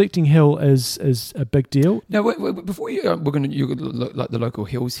 But selecting hill is a big deal. Now, before we're going to look like the local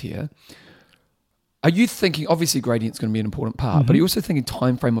hills here, are you thinking, obviously gradient's going to be an important part, but are you also thinking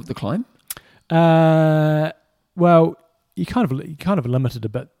time frame of the climb? Well, you kind of limited a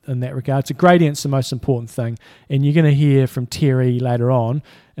bit in that regard. So gradient's the most important thing, and you're going to hear from Terry later on,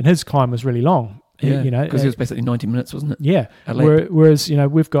 and his climb was really long. Yeah, because it was basically 90 minutes, wasn't it? Yeah. Whereas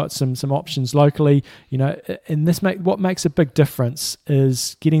we've got some options locally. And what makes a big difference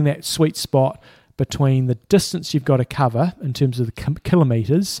is getting that sweet spot between the distance you've got to cover in terms of the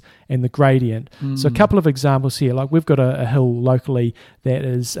kilometres and the gradient. So a couple of examples here. Like we've got a hill locally that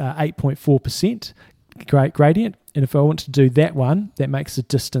is 8.4% gradient, and if I want to do that one, that makes the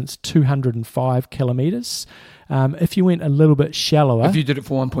distance 205 kilometres. If you went a little bit shallower... If you did it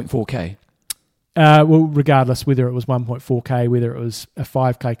for 1.4k? Well, regardless, whether it was 1.4k, whether it was a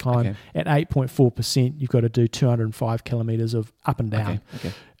 5k climb, at 8.4%, you've got to do 205 kilometres of up and down.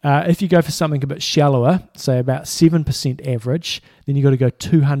 Okay. If you go for something a bit shallower, say about 7% average, then you've got to go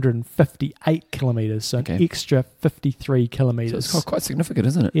 258 kilometres, so an extra 53 kilometres. So it's quite significant,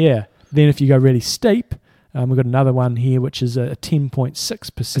 isn't it? Yeah. Then if you go really steep, we've got another one here, which is a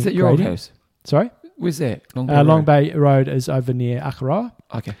 10.6% Is that your old house? Sorry? Where's that? Long Bay Road is over near Akaroa.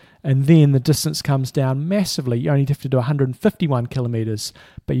 Okay. And then the distance comes down massively. You only have to do 151 kilometres,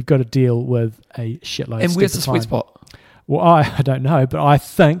 but you've got to deal with a shitload. And where's the sweet spot? Well, I don't know, but I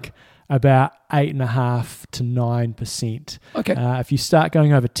think about 8.5 to 9%. Okay. If you start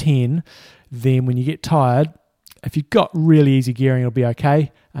going over 10, then when you get tired, if you've got really easy gearing, it'll be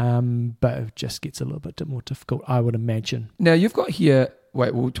okay. But it just gets a little bit more difficult, I would imagine. Now, you've got here...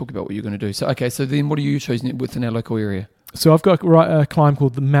 Wait, we'll talk about what you're going to do. So then what are you choosing within our local area? So I've got a climb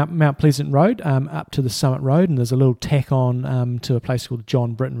called the Mount Pleasant Road up to the Summit Road, and there's a little tack on to a place called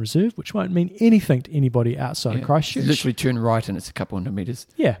John Britton Reserve, which won't mean anything to anybody outside of Christchurch. You literally turn right and it's a couple hundred metres.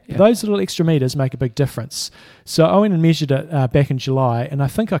 Yeah, those little extra metres make a big difference. So I went and measured it back in July, and I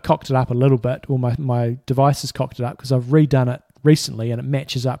think I cocked it up a little bit, or my device has cocked it up because I've redone it recently and it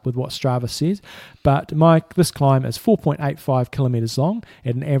matches up with what Strava says. But this climb is 4.85 kilometres long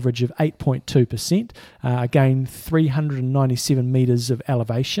at an average of 8.2%. Again, 397 metres of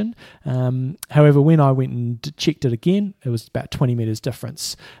elevation. However, when I went and checked it again, it was about 20 metres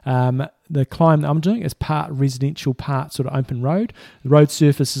difference. The climb that I'm doing is part residential, part sort of open road. The road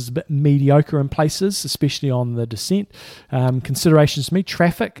surface is a bit mediocre in places, especially on the descent. Considerations for me,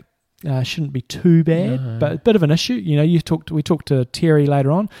 traffic shouldn't be too bad, but a bit of an issue. We talked to Terry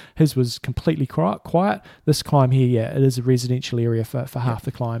later on. His was completely quiet. This climb here, it is a residential area for half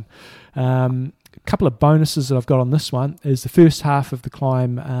the climb. A couple of bonuses that I've got on this one is the first half of the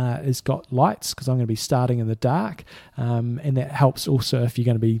climb has got lights because I'm going to be starting in the dark, and that helps also if you're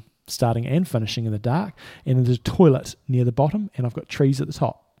going to be starting and finishing in the dark. And there's a toilet near the bottom, and I've got trees at the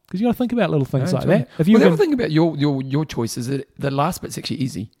top. Because you got to think about little things like that. The other thing about your choice is that the last bit's actually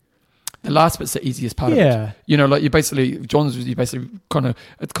easy. The last bit's the easiest part of it. Like you basically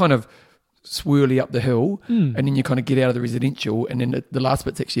it's kind of swirly up the hill, and then you kind of get out of the residential, and then the last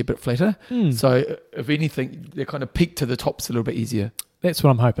bit's actually a bit flatter. So if anything, they're kind of peak to the tops a little bit easier. That's what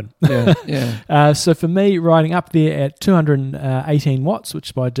I'm hoping. Yeah. So for me, riding up there at 218 watts,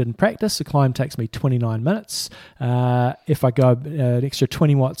 which I did in practice, the climb takes me 29 minutes. If I go an extra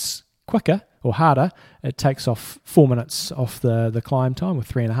 20 watts quicker or harder, it takes off 4 minutes off the climb time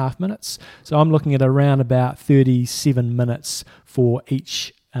with 3.5 minutes. So I'm looking at around about 37 minutes for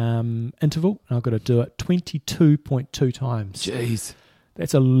each interval, and I've got to do it 22.2 times. Jeez.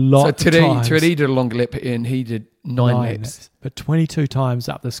 That's a lot of times. So Terry did a longer lap and he did 9 laps. But 22 times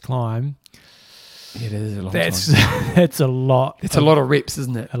up this climb. Yeah, it is a long time. That's a lot. It's a lot of reps,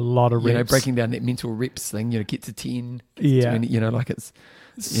 isn't it? A lot of reps. Breaking down that mental reps thing, get to 10, yeah. 20,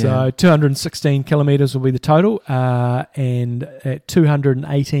 So 216 kilometres will be the total, and at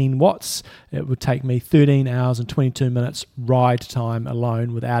 218 watts, it would take me 13 hours and 22 minutes ride time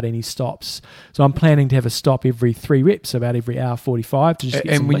alone without any stops. So I'm planning to have a stop every 3 reps, about every hour 45. To just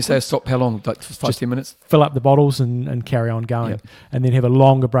get and when you say a stop, how long? Like 5-10 minutes? Fill up the bottles and carry on going. And then have a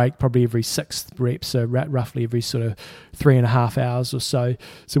longer break, probably every 6th rep, so roughly every sort of 3.5 hours or so.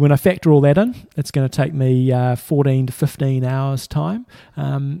 So when I factor all that in, it's going to take me 14 to 15 hours time.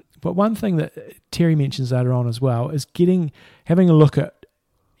 But one thing that Terry mentions later on as well is having a look at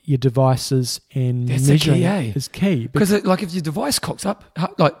your devices and measuring is key. Because like if your device cocks up,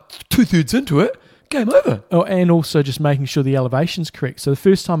 like 2/3 into it, game over. Oh, and also just making sure the elevation's correct. So the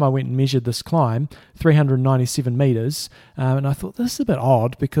first time I went and measured this climb, 397 metres, and I thought this is a bit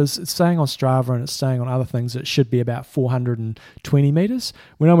odd because it's saying on Strava and it's saying on other things it should be about 420 metres.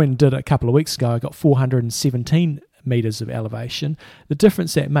 When I went and did it a couple of weeks ago, I got 417 metres of elevation. The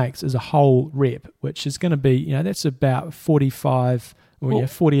difference that makes is a whole rep, which is going to be, that's about 45...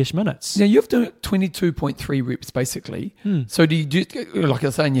 40-ish minutes. Now, you have to do 22.3 reps, basically. So do you do, like I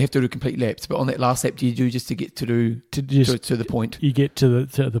was saying, you have to do complete laps, but on that last lap, do you do just to get to the point? You get to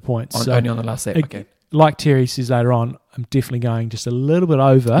the point. Only on the last lap, okay. Like Terry says later on, I'm definitely going just a little bit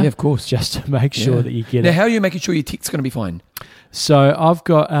over. Yeah, of course. Just to make sure that you get it. Now, how are you making sure your tech's going to be fine? So I've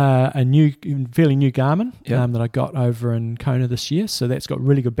got a fairly new Garmin that I got over in Kona this year. So that's got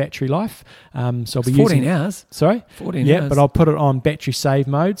really good battery life. So I'll be 14 hours. Sorry? 14 hours. Yeah, but I'll put it on battery save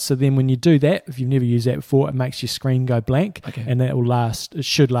mode. So then when you do that, if you've never used that before, it makes your screen go blank. Okay. And it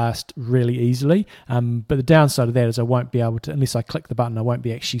should last really easily. But the downside of that is I won't be able to, unless I click the button, I won't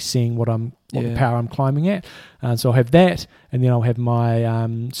be actually seeing what the power I'm climbing at. So I'll have that, and then I'll have my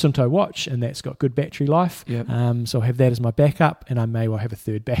Suunto watch, and that's got good battery life. Yep. So I'll have that as my backup, and I may well have a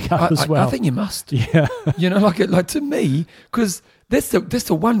third backup as well. I think you must. Yeah. Like to me, because that's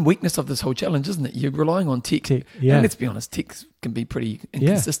the one weakness of this whole challenge, isn't it? You're relying on tech. And let's be honest, tech can be pretty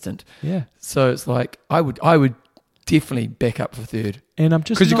inconsistent. Yeah. So it's like I would definitely back up for third. And I'm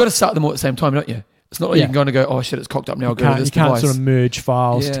just because you've got to start them all at the same time, don't you? It's not like you can go and go, oh shit, it's cocked up now. I'll go to this device. You can't sort of merge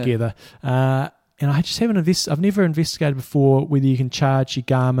files together. And I just haven't I've never investigated before whether you can charge your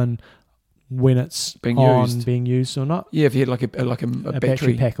Garmin when it's being used or not. Yeah, if you had like a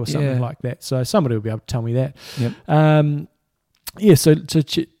battery pack or something like that. So somebody will be able to tell me that. Yep. So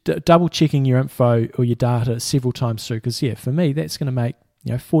double checking your info or your data several times through, because for me that's going to make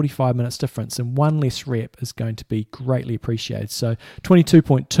 45 minutes difference, and one less rep is going to be greatly appreciated. So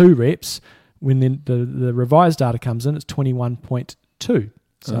 22.2 reps, when the revised data comes in, it's 21.2.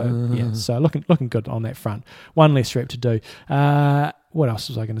 So so looking good on that front. One less rep to do. What else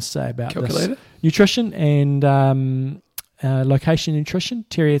was I going to say about calculator? This? Nutrition and location nutrition.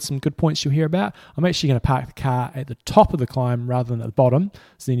 Terry had some good points you'll hear about. I'm actually going to park the car at the top of the climb rather than at the bottom,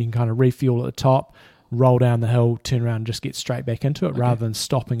 so then you can kind of refuel at the top, roll down the hill, turn around and just get straight back into it rather than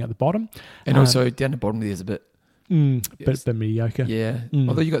stopping at the bottom. And also down the bottom there's a bit bit mediocre. Yeah.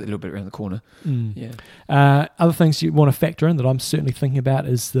 Although you got a little bit around the corner. Yeah. Other things you want to factor in that I'm certainly thinking about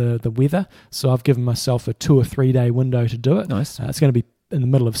is the weather. So I've given myself a 2 or 3 day window to do it. Nice. It's going to be in the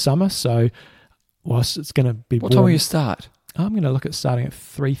middle of summer, so whilst it's going to be what time will you start? I'm going to look at starting at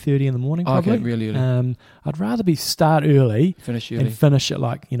 3:30 in the morning probably. Okay, really early. I'd rather start early, finish early, and finish at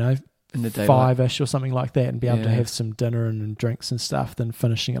in the day 5-ish or something like that, and be able to have some dinner and drinks and stuff, than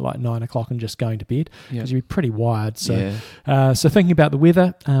finishing at 9 o'clock and just going to bed, because you'd be pretty wired. So so thinking about the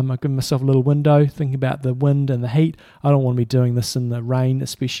weather, I've given myself a little window, thinking about the wind and the heat. I don't want to be doing this in the rain,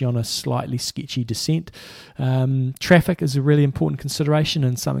 especially on a slightly sketchy descent. Traffic is a really important consideration,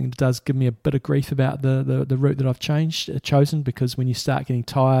 and something that does give me a bit of grief about the route that I've chosen, because when you start getting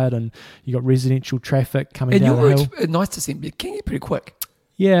tired and you've got residential traffic coming down the hill. And your nice descent, but it can get pretty quick.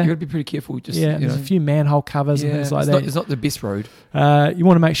 Yeah. You've got to be pretty careful. There's a few manhole covers and things like that. It's not the best road. You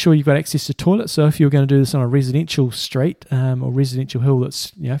want to make sure you've got access to toilets. So if you're going to do this on a residential street or residential hill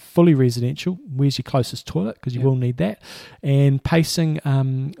that's fully residential, where's your closest toilet? Because you will need that. And pacing, how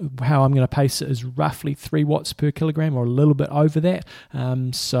I'm going to pace it is roughly 3 watts per kilogram, or a little bit over that.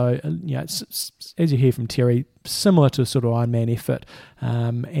 It's, as you hear from Terry, similar to a sort of Ironman effort.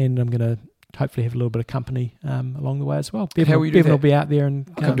 And I'm going to hopefully have a little bit of company along the way as well. Bevan will be out there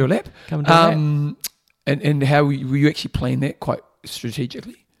and come do a lap. And how will you actually plan that quite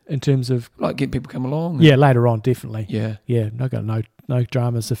strategically? In terms of like getting people to come along? Yeah, later on, definitely. Yeah. I've got no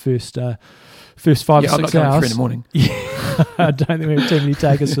dramas the first 5 or 6 hours. I'm not going 3 in the morning. Yeah, I don't think we have too many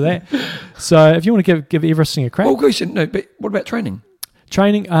takers for that. So if you want to give everything a crack. Oh, gosh, no, but what about training?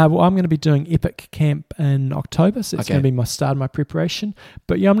 Training, well, I'm going to be doing Epic Camp in October, so it's going to be my start of my preparation.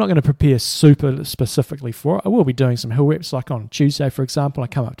 But yeah, I'm not going to prepare super specifically for it. I will be doing some hill reps, like on Tuesday, for example. I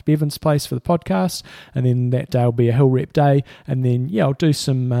come up to Bevan's place for the podcast, and then that day will be a hill rep day. And then, yeah, I'll do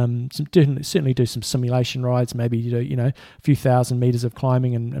certainly do some simulation rides, maybe do, a few thousand meters of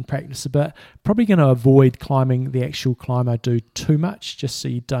climbing and practice a bit. Probably going to avoid climbing the actual climb I do too much, just so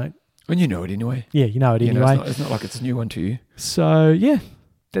you don't. And you know it anyway. Yeah, you know it anyway. It's not like it's a new one to you. So, yeah,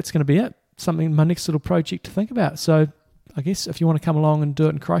 that's going to be it. My next little project to think about. So, I guess if you want to come along and do it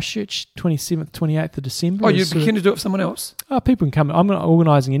in Christchurch, 27th, 28th of December. Oh, you'd be keen to do it with someone else? Oh, people can come. I'm not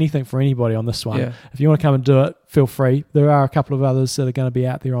organising anything for anybody on this one. Yeah. If you want to come and do it, feel free. There are a couple of others that are going to be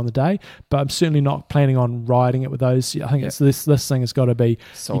out there on the day, but I'm certainly not planning on riding it with those. I think it's this thing has got to be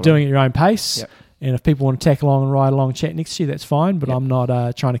you're doing it at your own pace. Yep. And if people want to tack along and ride along and chat next to you, that's fine. But I'm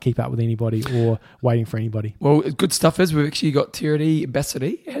not trying to keep up with anybody or waiting for anybody. Well, good stuff is we've actually got Terry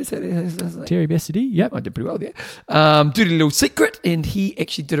Bassity. How's that? Terry Bassity, yep. I did pretty well there. Did a little secret, and he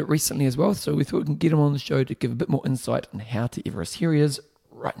actually did it recently as well. So we thought we can get him on the show to give a bit more insight on how to Everest. Here he is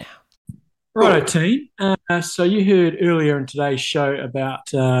right now. Righto, team. So you heard earlier in today's show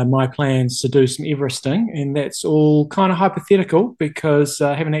about my plans to do some Everesting, and that's all kind of hypothetical because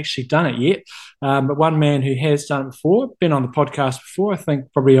I haven't actually done it yet. But one man who has done it before, been on the podcast before, I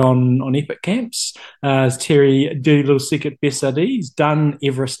think probably on Epic Camps, is Terry Dirty Little Secret Bassity. He's done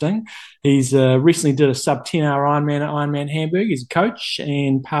Everesting. He's recently did a sub 10-hour Ironman at Ironman Hamburg. He's a coach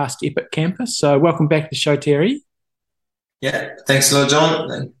and past Epic camper. So welcome back to the show, Terry. Yeah, thanks a lot,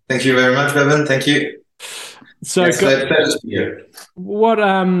 John. Thank you very much, Bevan. Thank you. So, what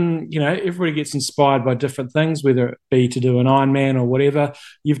everybody gets inspired by different things, whether it be to do an Ironman or whatever.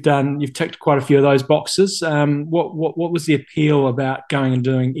 You've ticked quite a few of those boxes. What was the appeal about going and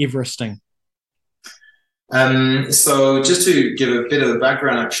doing Everesting? So just to give a bit of a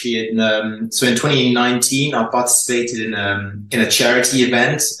background, actually, in 2019, I participated in a charity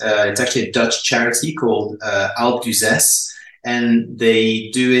event. It's actually a Dutch charity called Alpe d'Huez, and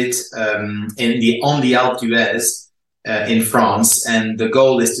they do it on the Alpe d'Huez in France. And the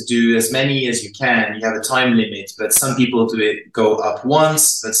goal is to do as many as you can. You have a time limit, but some people go up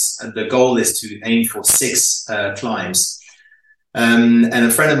once. But the goal is to aim for 6 climbs. And a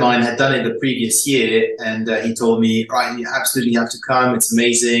friend of mine had done it the previous year, and he told me, right, you absolutely have to come. It's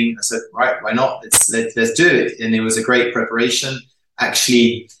amazing. I said, right, why not? Let's do it. And it was a great preparation.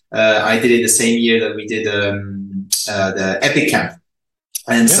 Actually, I did it the same year that we did the Epic Camp.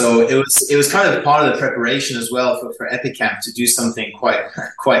 And so it was kind of part of the preparation as well for Epic Camp to do something quite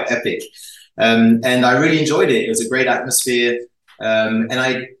epic. And I really enjoyed it. It was a great atmosphere. And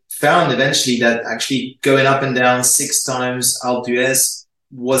I found eventually that actually going up and down 6 times Alpe d'Huez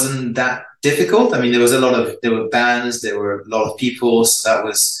wasn't that difficult. I mean, there were bands, there were a lot of people.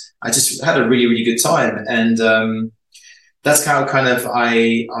 So I just had a really, really good time. And that's how kind of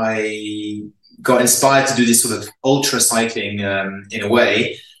I got inspired to do this sort of ultra cycling in a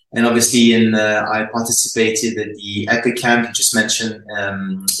way. And obviously I participated at the Epic Camp you just mentioned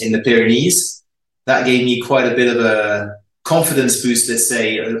in the Pyrenees. That gave me quite a bit of a confidence boost, let's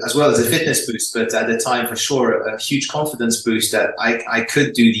say, as well as a fitness boost, but at the time for sure a huge confidence boost that I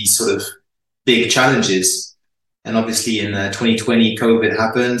could do these sort of big challenges. And obviously in 2020 COVID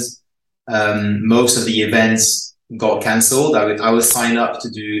happened. Most of the events got cancelled. I was signed up to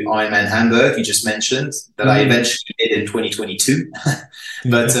do Ironman Hamburg, you just mentioned, that I eventually did in 2022.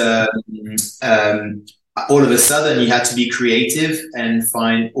 But all of a sudden you had to be creative and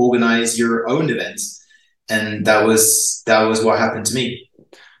organize your own events. And that was what happened to me.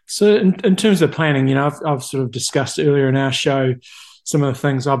 So in terms of planning, I've sort of discussed earlier in our show some of the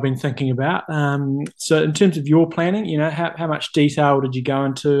things I've been thinking about. So in terms of your planning, how much detail did you go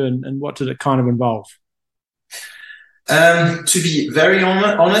into and what did it kind of involve? To be very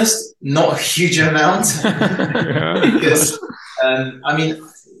honest, not a huge amount. Because,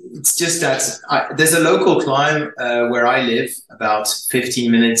 it's just that there's a local climb where I live, about 15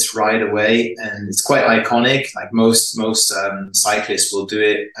 minutes ride away, and it's quite iconic. Like most cyclists will do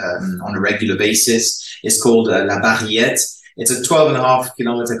it on a regular basis. It's called La Barriette. It's a 12.5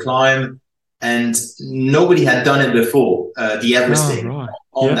 kilometer climb, and nobody had done it before. The Everesting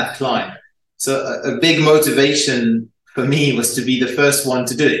on that climb. So a big motivation for me was to be the first one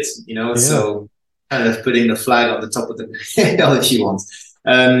to do it. So kind of putting the flag on the top of the hill if you want.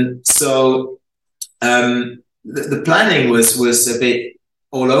 The planning was a bit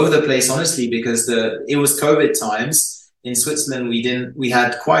all over the place, honestly, because it was COVID times in Switzerland. We didn't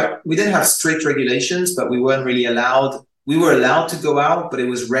have strict regulations, but we weren't really allowed. We were allowed to go out, but it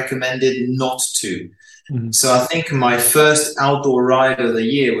was recommended not to. So I think my first outdoor ride of the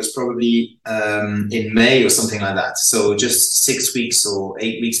year was probably in May or something like that. So just 6 weeks or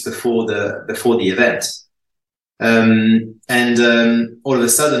 8 weeks before the event. All of a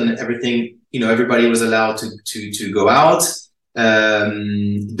sudden, everything, everybody was allowed to go out.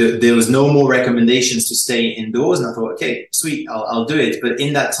 There was no more recommendations to stay indoors, and I thought, okay, sweet, I'll do it. But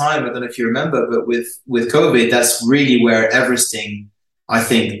in that time, I don't know if you remember, but with COVID, that's really where Everesting, I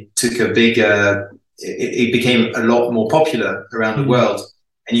think, took a big. It became a lot more popular around the world,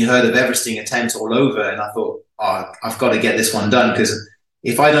 and you heard of Everesting attempts all over. And I thought, I've got to get this one done, because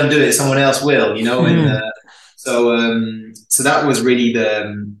if I don't do it, someone else will, And so that was really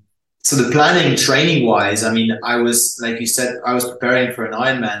the planning, training wise. I mean, I was, like you said, I was preparing for an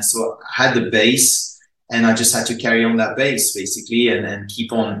Ironman, so I had the base, and I just had to carry on that base basically, and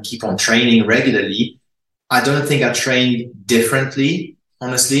keep on training regularly. I don't think I trained differently,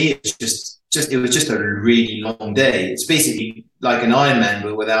 honestly. It was just a really long day. It's basically like an Ironman,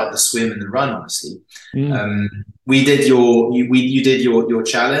 but without the swim and the run, honestly. You did your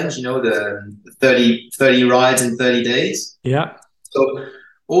challenge, the 30 rides in 30 days. Yeah. So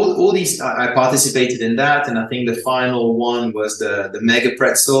all these, I participated in that, and I think the final one was the Mega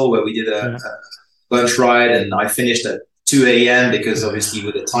Pretzel, where we did a lunch ride, and I finished at 2 a.m. because obviously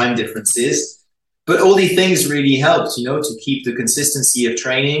with the time differences. But all these things really helped, to keep the consistency of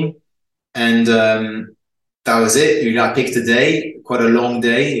training. And that was it. I picked a day, quite a long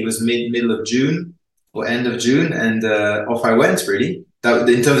day. It was middle of June or end of June, and off I went. Really,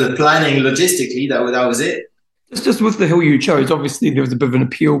 in terms of planning logistically, that was it. Just with the hill you chose, obviously there was a bit of an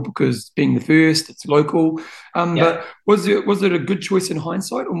appeal because being the first, it's local. But was it a good choice in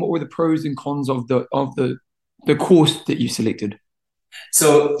hindsight, or what were the pros and cons of the course that you selected?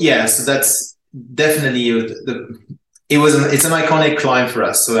 So that's definitely it's an iconic climb for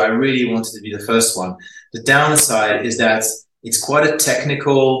us, so I really wanted to be the first one. The downside is that it's quite a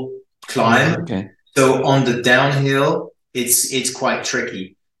technical climb. Okay. So on the downhill, it's quite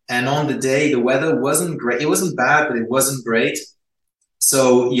tricky. And on the day, the weather wasn't great. It wasn't bad, but it wasn't great.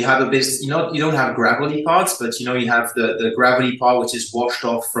 So you have a bit, you don't have gravelly parts, but you have the gravelly part, which is washed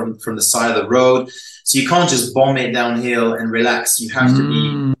off from the side of the road. So you can't just bomb it downhill and relax. You have to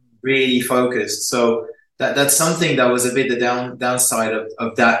be really focused. So that's something that was a bit the downside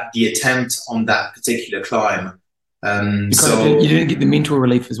of the attempt on that particular climb. You didn't get the mental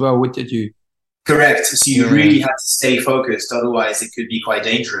relief as well, did you? Correct. So you really have to stay focused, otherwise it could be quite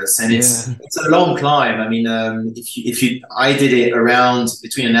dangerous. And it's a long climb. I mean, I did it around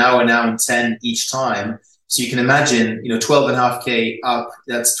between an hour and 10 each time. So you can imagine, 12.5K up,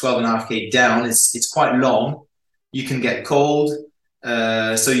 that's 12.5K down. It's quite long. You can get cold.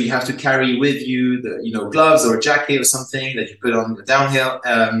 So you have to carry with you the gloves or a jacket or something that you put on the downhill.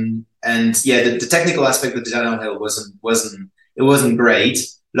 The technical aspect of the downhill wasn't great.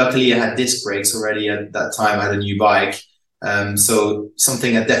 Luckily, I had disc brakes already at that time. I had a new bike. So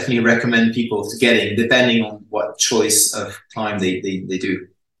something I definitely recommend people to getting, depending on what choice of climb they do.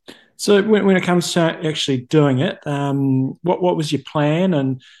 So when it comes to actually doing it, what was your plan,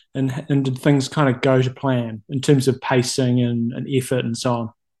 and did things kind of go to plan in terms of pacing and effort and so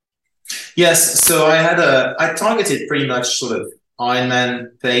on? Yes. So I targeted pretty much sort of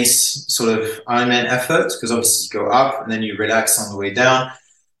Ironman pace, sort of Ironman effort, because obviously you go up and then you relax on the way down.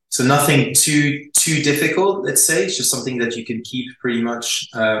 So nothing too difficult, let's say. It's just something that you can keep pretty much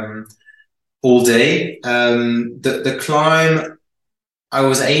all day. The climb, I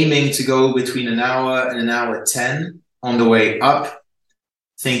was aiming to go between an hour and an hour 10 on the way up,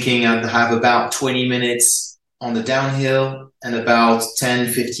 thinking I'd have about 20 minutes on the downhill and about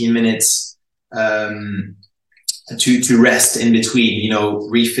 10, 15 minutes to rest in between,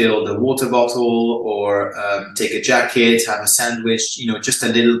 refill the water bottle or take a jacket, have a sandwich, just a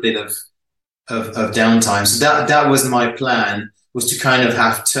little bit of downtime. So that was my plan, was to kind of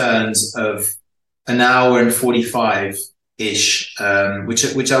have turns of an hour and 45-ish,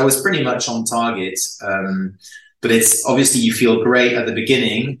 which I was pretty much on target. But it's obviously you feel great at the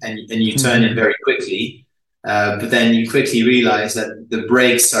beginning and you turn in very quickly. But then you quickly realize that the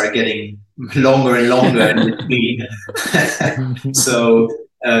breaks are getting longer and longer in between. So,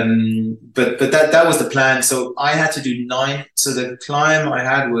 but that was the plan. So I had to do 9. So the climb I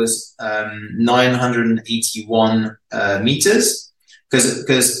had was 981 meters.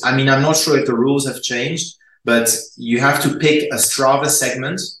 Because I'm not sure if the rules have changed, but you have to pick a Strava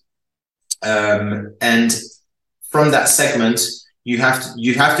segment, and from that segment, you have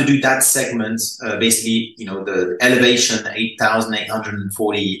to do that segment, basically, the elevation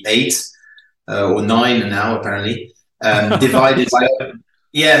 8,848 or 9 now apparently, divided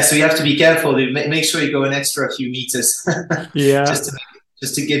Yeah, so you have to be careful. Make sure you go an extra few meters. Yeah.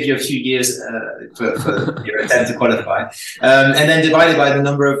 just to give you a few years for your attempt to qualify, and then divided by the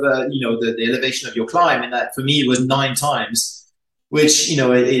number of the elevation of your climb. And that for me it was 9 times, which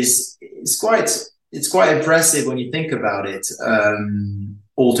is quite impressive when you think about it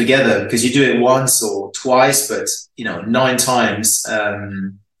altogether, because you do it once or twice, but 9 times.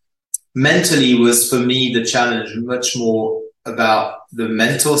 Mentally was for me the challenge much more about the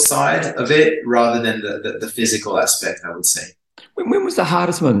mental side of it rather than the physical aspect, I would say. When was the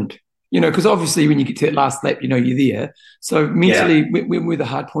hardest moment? Because obviously when you get to that last lap, you're there. So mentally, when were the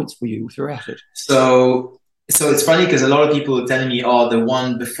hard points for you throughout it? So it's funny because a lot of people are telling me, the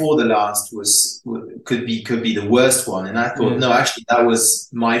one before the last could be the worst one. And I thought, no, actually that was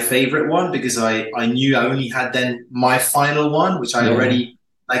my favorite one, because I knew I only had then my final one, which I already,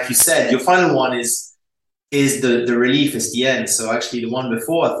 like you said, your final one is the relief, is the end. So actually the one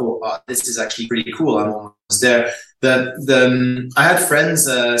before I thought, this is actually pretty cool. I'm almost there. I had friends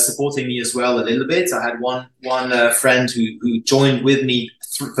supporting me as well a little bit. I had one friend who joined with me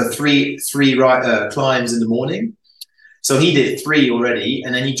for three climbs in the morning. So he did 3 already,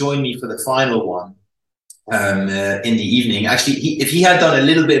 and then he joined me for the final one in the evening. Actually, if he had done a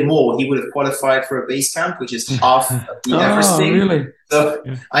little bit more, he would have qualified for a base camp, which is half of the Everest thing. Really? So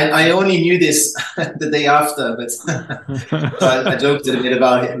I only knew this the day after, but so I joked a bit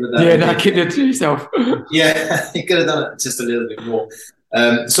about it. Keep it to yourself. Yeah, he could have done it just a little bit more.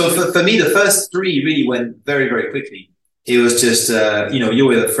 So for me, the first 3 really went very, very quickly. It was just, you're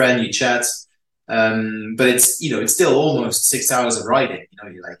with a friend, you chat, but it's still almost 6 hours of riding.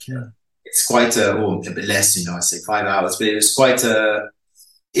 You're like, it's quite or a bit less, I say 5 hours, but it was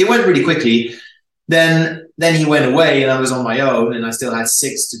it went really quickly. Then he went away and I was on my own and I still had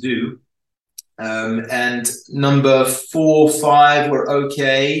 6 to do. And number 4, 5 were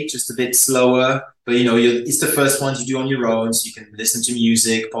okay, just a bit slower. But, it's the first ones you do on your own, so you can listen to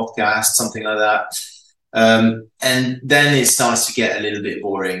music, podcast, something like that. And then it starts to get a little bit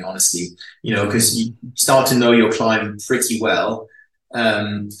boring, honestly, because you start to know your climb pretty well.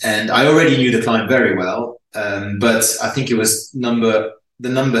 And I already knew the climb very well. But I think it was the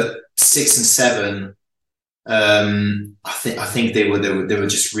number 6 and 7. I think they were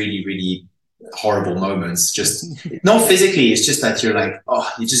just really, really horrible moments. Just not physically, it's just that you're like,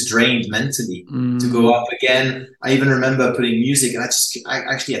 you're just drained mentally to go up again. I even remember putting music, and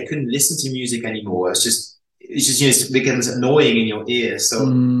I couldn't listen to music anymore. It's just it becomes annoying in your ear. So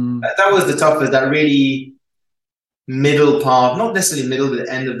that was the toughest. That really middle part, not necessarily middle, but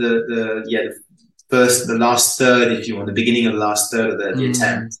the end of the last third, if you want, the beginning of the last third of the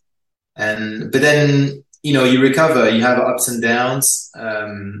attempt. But then you recover, you have ups and downs,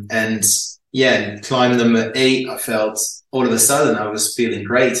 and climb number 8, I felt all of a sudden I was feeling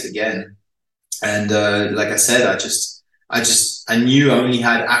great again. And like I said, I knew I only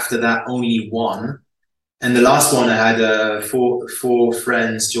had after that only one. And the last one I had 4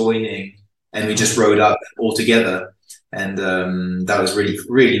 friends joining, and we just rode up all together. And that was really,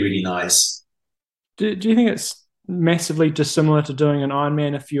 really, really nice. Do you think it's massively dissimilar to doing an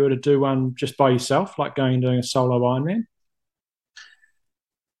Ironman if you were to do one just by yourself, like going and doing a solo Ironman?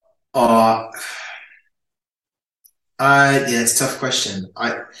 It's a tough question.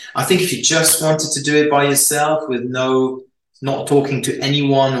 I think if you just wanted to do it by yourself with not talking to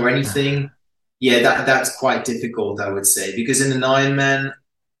anyone or anything, that's quite difficult, I would say, because in an Ironman,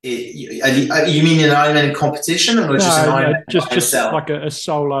 you mean an Ironman competition or just an Ironman? Just like a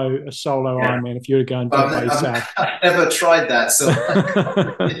solo Ironman. If you were to go and do it by yourself, I've never tried that, so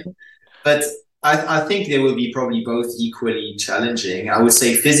but I think they will be probably both equally challenging. I would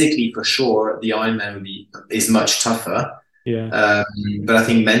say physically, for sure, the Ironman is much tougher. Yeah. But I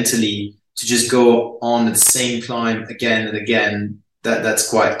think mentally, to just go on the same climb again and again, that's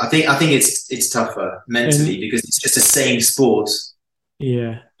quite. I think it's tougher mentally because it's just the same sport.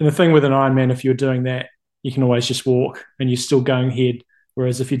 Yeah, and the thing with an Ironman, if you're doing that, you can always just walk, and you're still going ahead.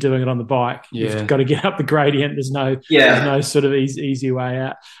 Whereas if you're doing it on the bike, you've got to get up the gradient. There's no sort of easy way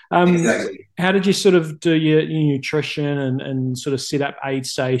out. Exactly. How did you sort of do your nutrition and sort of set up aid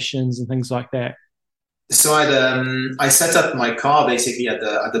stations and things like that? So I set up my car basically at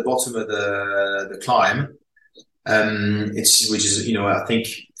the bottom of the climb, which is I think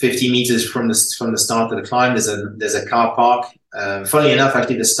 50 meters from the start of the climb. There's a car park. Funnily enough,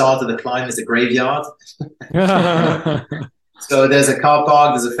 actually, the start of the climb is the graveyard. So there's a car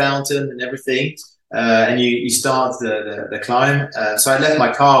park, there's a fountain and everything, and you start the climb. So I left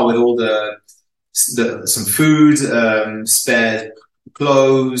my car with all some food, spare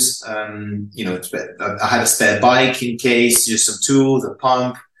clothes, I had a spare bike in case, just some tools, a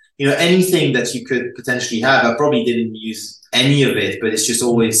pump, anything that you could potentially have. I probably didn't use any of it, but it's just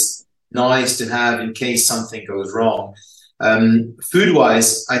always nice to have in case something goes wrong.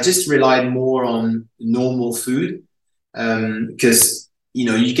 Food-wise, I just relied more on normal food because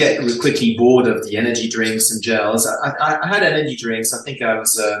you get quickly bored of the energy drinks and gels. I had energy drinks. I think I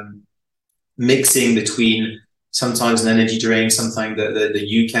was mixing between sometimes an energy drink, sometimes the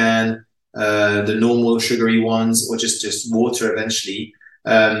UCAN, the normal sugary ones, or just water eventually.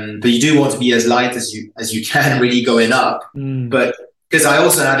 But you do want to be as light as you can really going up. But because I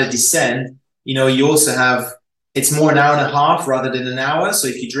also had a descent, you also have, it's more an hour and a half rather than an hour. So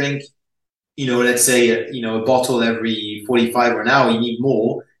if you drink, let's say, a bottle every 45 or an hour, you need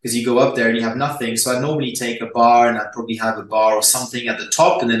more because you go up there and you have nothing. So I'd normally take a bar, and I'd probably have a bar or something at the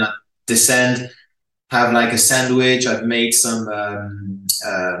top, and then I'd descend, have like a sandwich. I've made some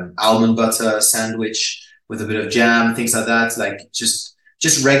almond butter sandwich with a bit of jam, things like that, like just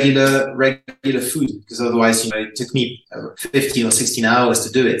regular food, because otherwise, it took me 15 or 16 hours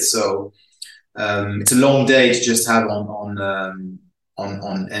to do it. So it's a long day to just have on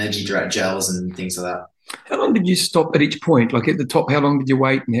energy gels and things like that. How long did you stop at each point? Like at the top, how long did you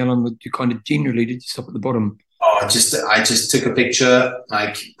wait, and how long did you did you stop at the bottom? I just took a picture,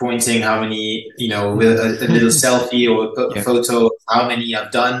 like pointing how many, with a little selfie or a photo of how many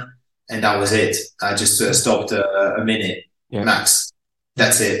I've done, and that was it. I just stopped a minute max.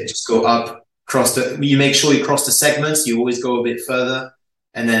 That's it. Just go up, you make sure you cross the segments. You always go a bit further,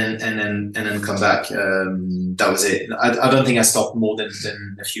 and then come back. That was it. I don't think I stopped more than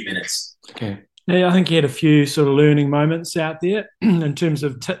a few minutes. Okay. Yeah, I think you had a few sort of learning moments out there in terms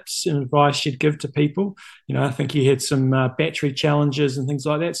of tips and advice you'd give to people. I think you had some battery challenges and things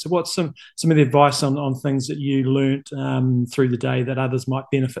like that. So what's some of the advice on things that you learnt through the day that others might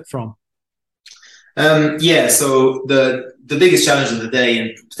benefit from? So the biggest challenge of the day,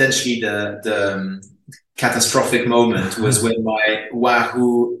 and potentially the catastrophic moment, was when my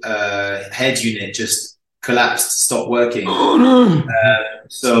Wahoo head unit just collapsed, stopped working. Oh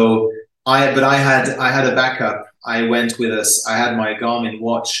no! I had a backup. I went with I had my Garmin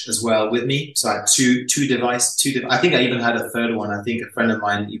watch as well with me. So I had two devices. I think I even had a third one. I think a friend of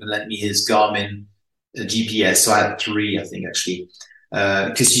mine even lent me his Garmin GPS. So I had three, I think, actually.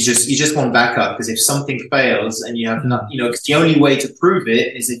 Because you just want backup, because if something fails and you have not, because the only way to prove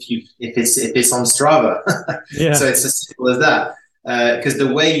it is if it's on Strava. Yeah. So it's as simple as that. Because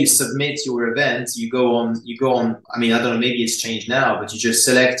the way you submit your event, you go on. I mean, I don't know, maybe it's changed now, but you just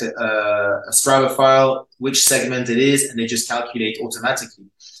select a Strava file, which segment it is, and they just calculate automatically.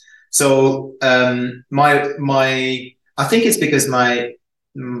 So I think it's because my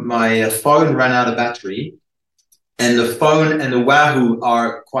phone ran out of battery, and the phone and the Wahoo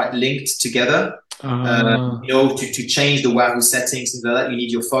are quite linked together. To change the Wahoo settings, things like that, you need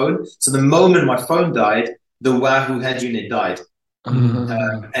your phone. So the moment my phone died, the Wahoo head unit died.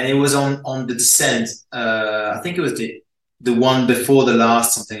 And it was on the descent. I think it was the one before the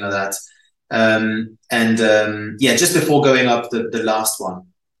last, something like that. Just before going up the last one.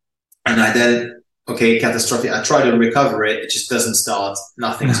 And I then, catastrophic. I try to recover it. It just doesn't start.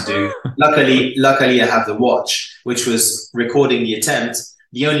 Nothing to do. Luckily, I have the watch, which was recording the attempt.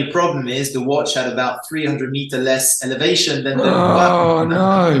 The only problem is the watch had about 300 meter less elevation than the Oh,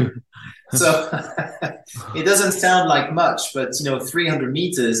 no. So it doesn't sound like much, but 300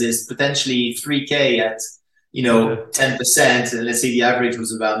 meters is potentially 3K at 10%, and let's say the average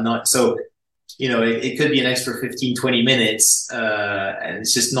was about 9. So it could be an extra 15-20 minutes, and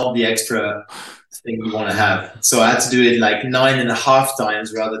it's just not the extra thing you want to have. So I had to do it like 9.5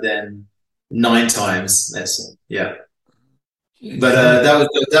 times rather than 9 times. Let's say, yeah. But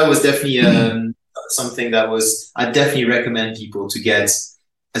that was definitely something that was. I definitely recommend people to get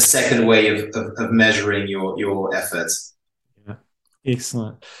a second way of measuring your efforts. Yeah,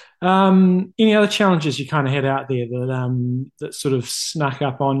 excellent. Any other challenges you kind of had out there that sort of snuck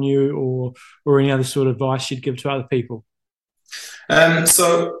up on you, or any other sort of advice you'd give to other people?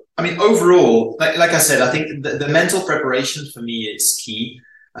 So, I mean, overall, like I said, I think the mental preparation for me is key.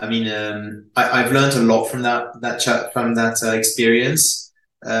 I mean, I've learned a lot from that experience.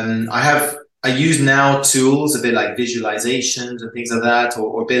 I use now tools a bit like visualizations and things like that,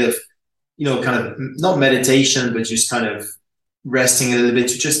 or a bit of, kind of not meditation, but just kind of resting a little bit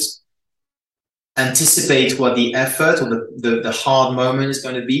to just anticipate what the effort or the hard moment is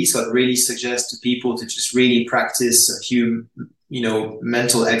going to be. So I'd really suggest to people to just really practice a few,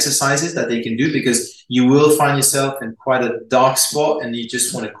 mental exercises that they can do, because you will find yourself in quite a dark spot and you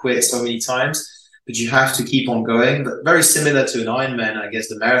just want to quit so many times but you have to keep on going. But very similar to an Ironman, I guess,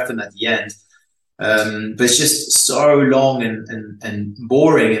 the marathon at the end. But it's just so long and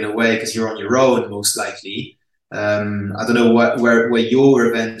boring in a way because you're on your own most likely. I don't know where your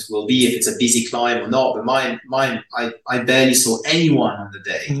event will be, if it's a busy climb or not. But mine, I barely saw anyone on the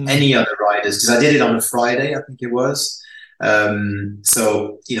day, any other riders, because I did it on a Friday, I think it was.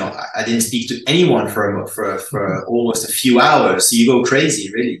 So I didn't speak to anyone for almost a few hours. So you go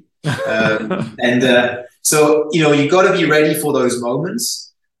crazy, really. So you got to be ready for those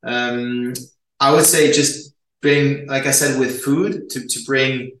moments. I would say just bring, like I said, with food, to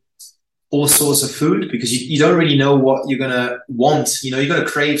bring all sorts of food, because you don't really know what you're going to want. You're going to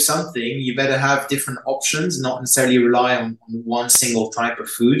crave something. You better have different options, not necessarily rely on one single type of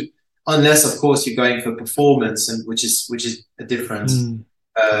food, unless, of course, you're going for performance, and which is a different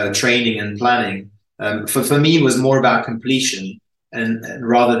training and planning. For me, it was more about completion and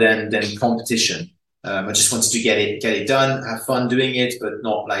rather than competition. I just wanted to get it done, have fun doing it, but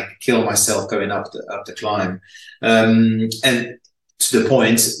not like kill myself going up the climb. And to the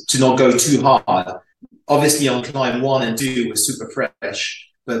point, to not go too hard. Obviously, on climb 1 and 2 was super fresh,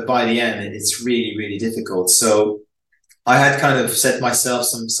 but by the end, it's really, really difficult. So I had kind of set myself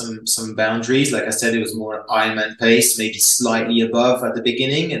some boundaries. Like I said, it was more Ironman pace, maybe slightly above at the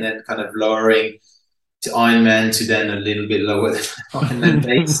beginning, and then kind of lowering to Ironman to then a little bit lower than Ironman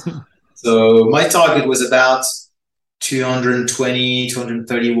pace. So my target was about 220,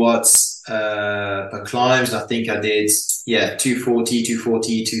 230 watts per climbs. I think I did, 240,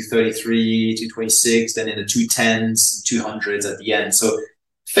 233, 226, then in the 210s, 200s at the end. So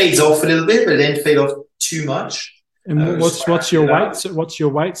fades off a little bit, but it didn't fade off too much. And what's your weight? So what's your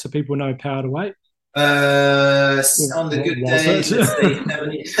weight so people know power to weight? On the good day, let's say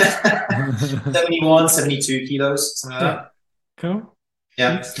 71, 72 kilos, something like that. Cool.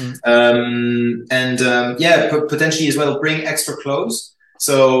 Yeah. Potentially as well, bring extra clothes.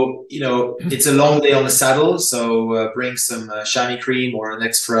 So, it's a long day on the saddle. So bring some chamois cream or an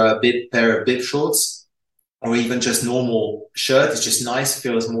extra pair of bib shorts, or even just normal shirt. It's just nice,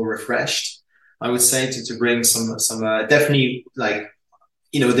 feels more refreshed. I would say to bring some definitely, like,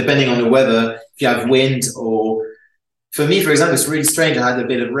 depending on the weather, if you have wind, or for me, for example, it's really strange. I had a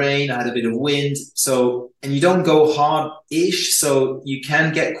bit of rain, I had a bit of wind. So, and you don't go hard-ish, so you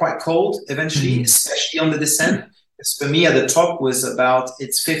can get quite cold eventually, especially on the descent. Because for me, at the top it's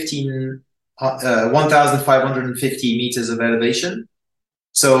 1,550 meters of elevation.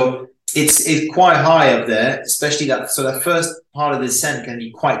 So it's quite high up there, especially that first part of the descent can be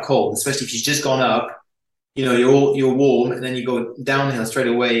quite cold, especially if you've just gone up. You're warm, and then you go downhill straight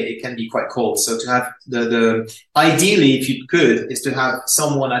away. It can be quite cold. So to have the ideally, if you could, is to have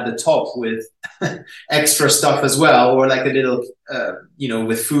someone at the top with extra stuff as well, or like a little,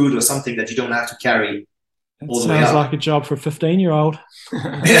 with food or something that you don't have to carry. It sounds like a job for a 15-year-old.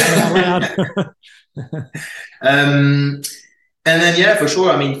 And then, for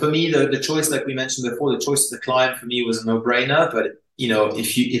sure. I mean, for me, the choice, like we mentioned before, the choice of the climb for me was a no-brainer. But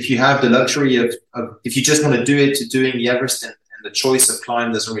if you have the luxury of if you just want to do it to doing the Everest, and the choice of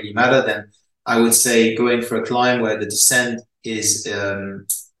climb doesn't really matter, then I would say going for a climb where the descent is an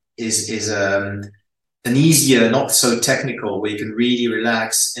easier, not so technical, where you can really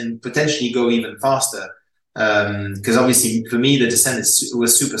relax and potentially go even faster. Because obviously for me the descent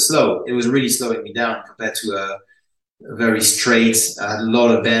was super slow. It was really slowing me down compared to a very straight, a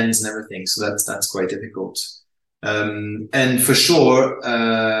lot of bends and everything. So that's quite difficult. And for sure,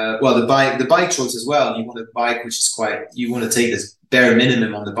 the bike choice as well. You want a bike which is you want to take this bare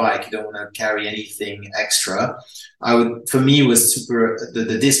minimum on the bike. You don't want to carry anything extra. For me, was super.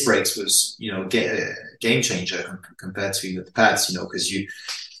 The disc brakes was game changer compared to the pads. Because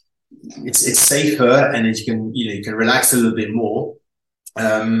it's safer, and you can relax a little bit more.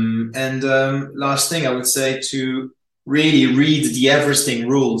 Last thing I would say, to really read the Everesting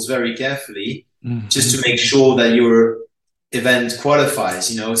rules very carefully. Just to make sure that your event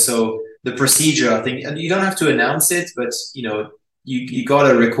qualifies, So the procedure, I think, and you don't have to announce it, but you got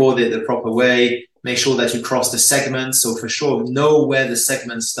to record it the proper way. Make sure that you cross the segment. So for sure, know where the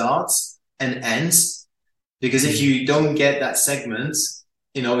segment starts and ends, because if you don't get that segment,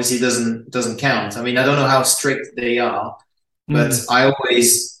 obviously it doesn't count. I mean, I don't know how strict they are, but I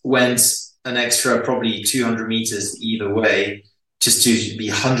always went an extra probably 200 meters either way, just to be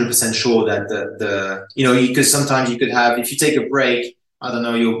 100% sure that because sometimes you could have, if you take a break, I don't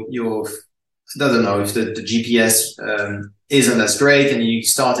know, I don't know if the GPS isn't as great, and you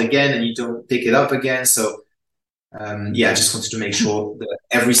start again and you don't pick it up again. So I just wanted to make sure that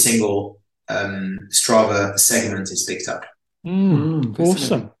every single Strava segment is picked up.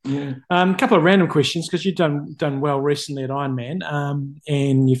 Awesome. Yeah. Couple of random questions because you've done well recently at Ironman,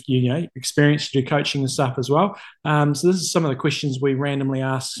 and you've experienced to do coaching and stuff as well. So this is some of the questions we randomly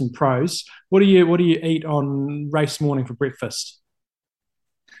ask some pros. What do you eat on race morning for breakfast?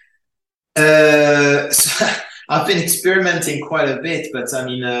 So I've been experimenting quite a bit, but I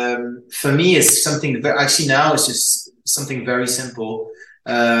mean, for me, it's something actually now it's just something very simple.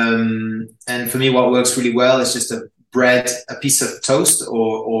 And for me, what works really well is just a piece of toast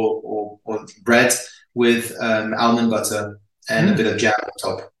or bread with almond butter and a bit of jam on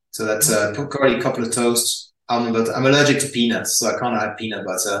top. So that's probably a couple of toasts, almond butter. I'm allergic to peanuts, so I can't have peanut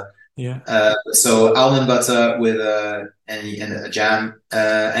butter. Yeah. So almond butter with and a jam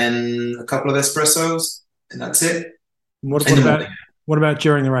and a couple of espressos, and that's it. What about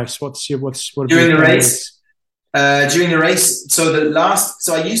during the race? During the race? During the race,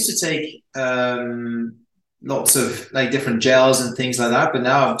 so I used to take lots of like different gels and things like that, but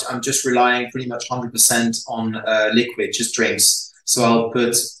now I'm just relying pretty much 100% on liquid, just drinks. So I'll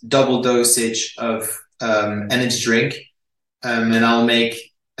put double dosage of energy drink, and I'll make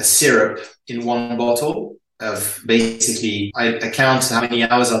a syrup in one bottle of basically, I count how many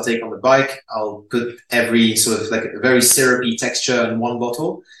hours I'll take on the bike. I'll put every sort of like a very syrupy texture in one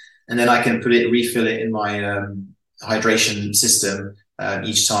bottle, and then I can refill it in my hydration system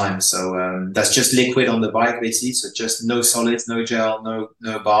each time. So that's just liquid on the bike basically. So just no solids, no gel, no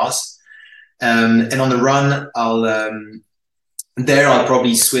bars. And on the run, I'll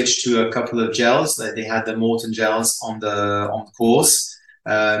probably switch to a couple of gels. They had the Morton gels on the course,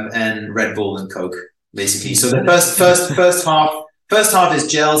 and Red Bull and Coke basically. So the first half is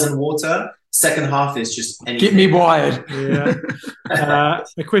gels and water. Second half is just anything. Get me wired. Yeah.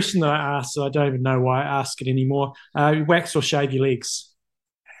 A question that I asked, so I don't even know why I ask it anymore. Wax or shave your legs?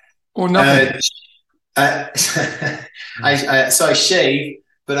 Or nothing. So I shave,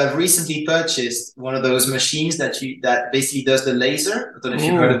 but I've recently purchased one of those machines that basically does the laser. I don't know if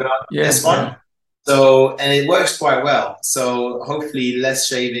you've heard about this one. Yeah. So, and it works quite well. So hopefully less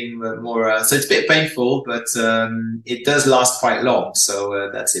shaving, but more. So it's a bit painful, but it does last quite long.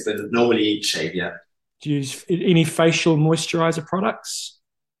 So that's it. But normally shave, yeah. Do you use any facial moisturizer products?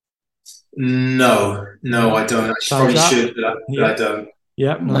 No, I don't. I probably should, but I don't.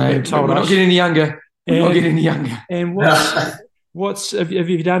 Yeah, we're not getting any younger. And have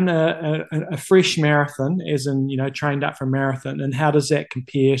you done a fresh marathon, as in trained up for a marathon, and how does that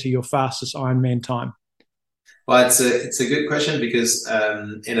compare to your fastest Ironman time? Well, it's a good question because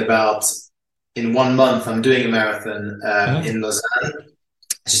in 1 month I'm doing a marathon in Lausanne.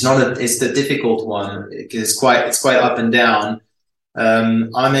 It's the difficult one because it's quite up and down.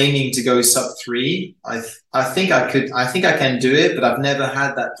 I'm aiming to go sub 3. I think I can do it, but I've never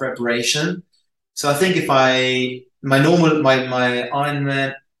had that preparation. So I think if my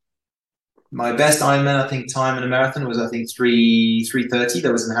Ironman, my best Ironman, I think time in a marathon was 3:30.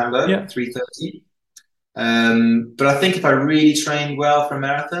 That was in Hamburg. Yeah. 3:30. But I think if I really trained well for a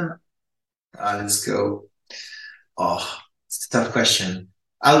marathon, let's go. Oh, it's a tough question.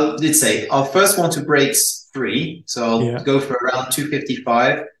 I'll first want to break 3, so I'll go for around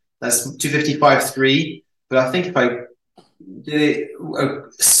 2:55. That's 2:55.3. But I think if I did a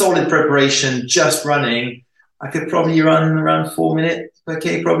solid preparation, just running, I could probably run around 4 minutes per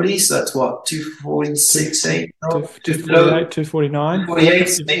K probably. So that's what, 2:46, 2:49.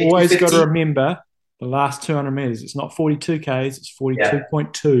 48. You've always got to remember the last 200 meters. It's not 42 Ks, it's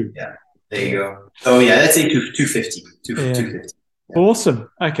 42.2. Yeah, there you go. Oh yeah, let's say 250. 250. Awesome.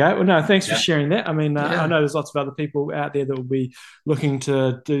 Okay. Well, no, thanks for sharing that. I mean, I know there's lots of other people out there that will be looking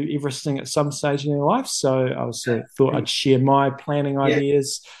to do everything at some stage in their life. So I thought I'd share my planning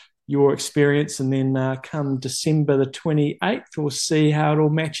ideas, your experience, and then come December the 28th, we'll see how it all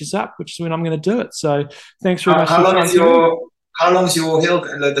matches up, which is when I'm going to do it. So thanks very much. How long is your hill,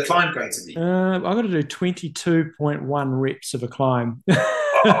 the climb going to be? I've got to do 22.1 reps of a climb.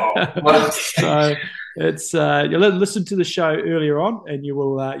 So it's you'll listen to the show earlier on, and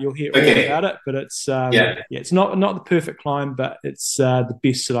you'll hear all about it. But it's it's not the perfect climb, but it's the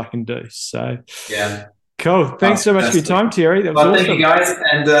best that I can do. So cool. Thanks so much for your time, Thierry. That was awesome. Thank you, guys,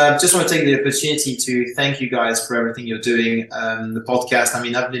 and just want to take the opportunity to thank you guys for everything you're doing. The podcast. I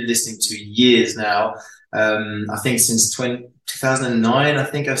mean, I've been listening to years now. I think since 2009. I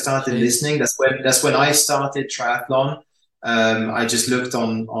think I started listening. That's when I started triathlon. I just looked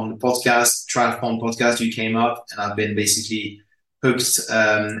on the podcast, Triathlon Podcast, you came up, and I've been basically hooked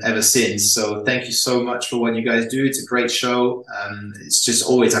ever since. So thank you so much for what you guys do. It's a great show. It's just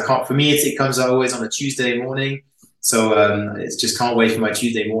always, for me, it comes out always on a Tuesday morning. So it's just can't wait for my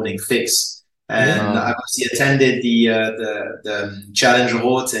Tuesday morning fix. And I obviously attended the Challenge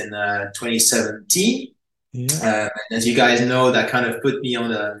Roth in 2017. And as you guys know, that kind of put me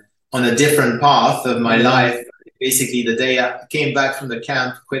on a different path of my life. Basically, the day I came back from the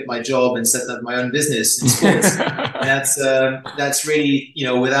camp, quit my job, and set up my own business in sports. And that's really,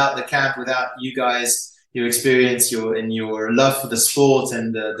 without the camp, without you guys, your experience, your love for the sport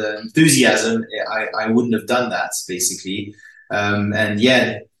and the enthusiasm, I wouldn't have done that, basically.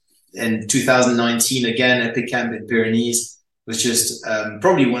 In 2019, again, Epic Camp in Pyrenees was just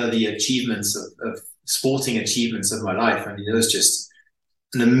probably one of the achievements of sporting achievements of my life. I mean, it was just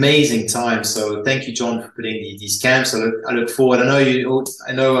an amazing time. So thank you, John, for putting these camps. I look forward. I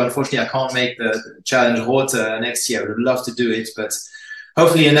know. Unfortunately, I can't make the Challenge Roth next year. I would love to do it, but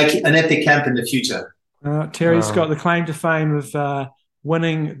hopefully an Epic Camp in the future. Terry's got the claim to fame of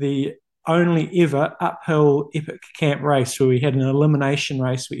winning the only ever uphill Epic Camp race, where we had an elimination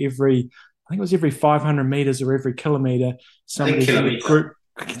race where every 500 meters or every kilometer, somebody from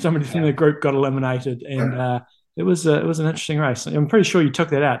the group got eliminated, and it was an interesting race. I'm pretty sure you took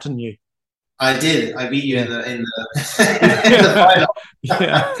that out, didn't you? I did. I beat you in the in the final,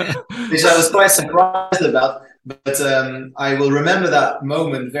 which I was quite surprised about. But I will remember that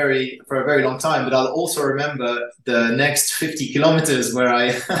moment for a very long time. But I'll also remember the next 50 kilometers where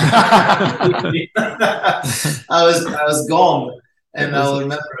I I was gone, and I'll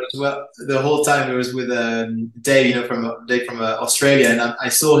remember as well the whole time it was with Dave, from Australia, and I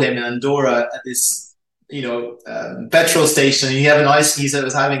saw him in Andorra at this petrol station. He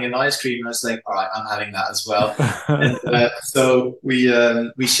was having an ice cream, and I was like, all right, I'm having that as well. And so we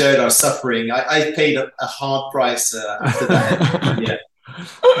shared our suffering. I paid a hard price after that.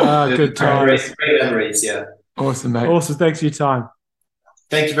 Good time. Great memories. Yeah. Awesome, mate. Awesome. Thanks for your time.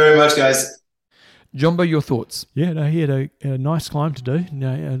 Thank you very much, guys. Jumbo, your thoughts? Yeah, no, he had a nice climb to do.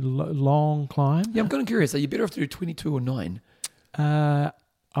 A long climb. Yeah, I'm kind of curious. Are you better off to do 22 or 9?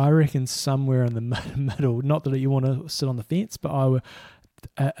 I reckon somewhere in the middle. Not that you want to sit on the fence, but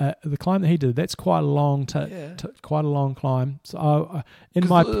the climb that he did, that's quite a long, quite a long climb. So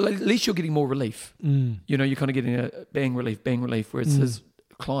at least you're getting more relief. You're kind of getting a bang relief, whereas his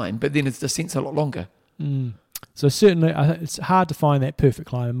climb, but then it's the descent's a lot longer. So certainly, it's hard to find that perfect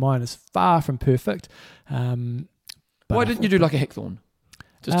climb, and mine is far from perfect. Why didn't you do like a Hackthorn?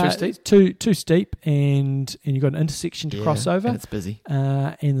 Just too steep? Too steep, and you've got an intersection to cross over. And it's busy.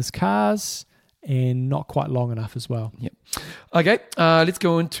 And there's cars, and not quite long enough as well. Yep. Okay, let's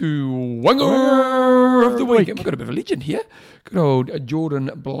go into Wanger of the Week. And we've got a bit of a legend here. Good old Jordan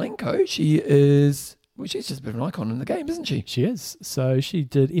Blanco. She's just a bit of an icon in the game, isn't she? She is. So she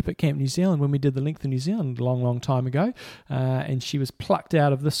did Epic Camp New Zealand when we did the Length of New Zealand a long, long time ago. And she was plucked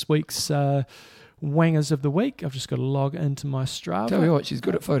out of this week's Wangers of the Week. I've just got to log into my Strava. Tell you what, she's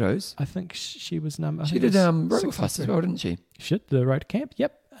good at photos. I think she was number... She did Road with us as well, didn't she? She did the Road to Camp,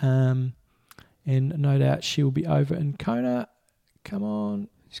 yep. And no doubt she will be over in Kona. Come on.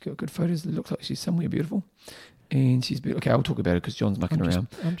 She's got good photos. It looks like she's somewhere beautiful. And she's been... Okay, I'll talk about it because John's mucking around.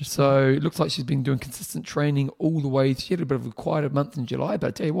 So it looks like she's been doing consistent training all the way. She had a bit of a quieter month in July, but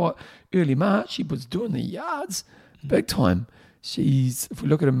I tell you what, early March, she was doing the yards big time. If we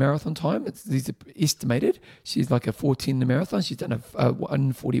look at a marathon time, these are estimated. She's like a 4:10 in the marathon. She's done a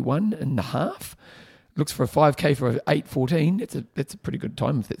 1:41 and a half. Looks for a 5K for 8:14. That's a pretty good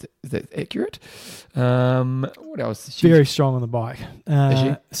time if that's accurate. What else? Very strong on the bike. Is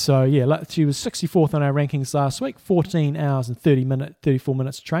she? So yeah, she was 64th on our rankings last week. 14 hours and 34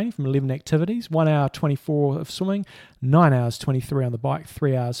 minutes of training from 11 activities. 1 hour 24 of swimming. 9 hours 23 on the bike.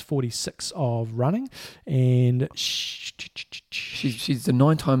 3 hours 46 of running. And she's a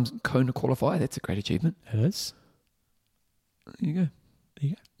 9 times Kona qualifier. That's a great achievement. It is. There you go.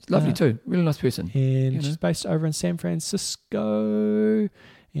 She's lovely too. Really nice person. And she's based over in San Francisco.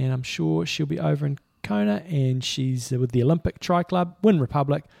 And I'm sure she'll be over in Kona. And she's with the Olympic Tri Club, Win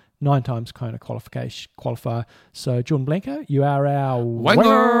Republic, 9 times Kona qualifier. So, Jordan Blanco, you are our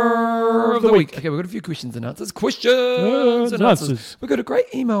Wanger of the Week. Okay, we've got a few questions and answers. Questions and answers. We've got a great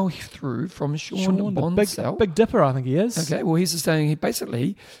email through from Sean Bonsell. Big Dipper, I think he is. Okay, well, he's just saying, he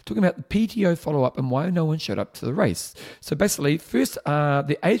basically talking about the PTO follow-up and why no one showed up to the race. So basically, first,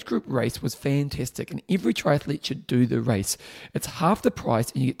 the age group race was fantastic, and every triathlete should do the race. It's half the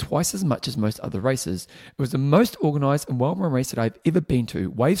price, and you get twice as much as most other races. It was the most organised and well-run race that I've ever been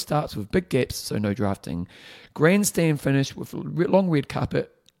to. Wave starts with big gaps, so no drafting. Grandstand finish with long red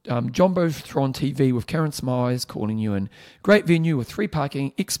carpet, Jumbo Thron TV with Karen Smiles calling you in. Great venue with 3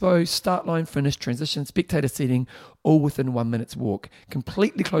 parking, expo, start line, finish, transition, spectator seating, all within 1 minute's walk.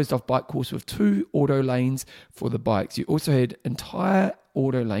 Completely closed off bike course with 2 auto lanes for the bikes. You also had entire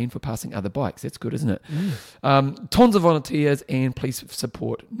auto lane for passing other bikes. That's good, isn't it? Tons of volunteers and police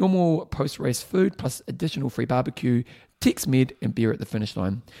support. Normal post-race food plus additional free barbecue, Tex Med and beer at the finish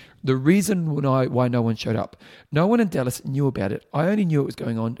line. The reason why no one showed up, no one in Dallas knew about it. I only knew it was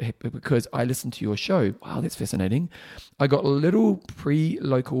going on because I listened to your show. Wow, that's fascinating. I got a little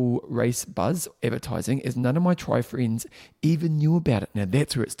pre-local race buzz advertising as none of my tri friends even knew about it. Now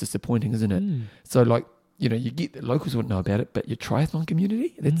that's where it's disappointing, isn't it? So like, you know, you get the locals wouldn't know about it, but your triathlon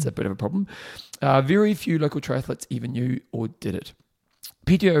community, that's a bit of a problem. Very few local triathletes even knew or did it.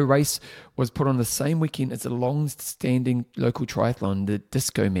 PTO race was put on the same weekend as the long-standing local triathlon, the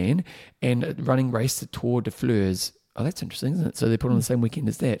Disco Man, and running race, the Tour de Fleurs. Oh, that's interesting, isn't it? So they put on the same weekend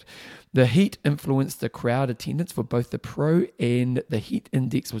as that. The heat influenced the crowd attendance for both the pro, and the heat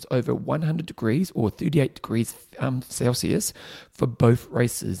index was over 100 degrees or 38 degrees Celsius for both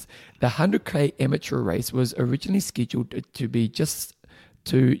races. The 100K amateur race was originally scheduled to be just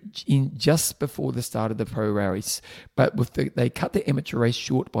before the start of the pro race, but they cut the amateur race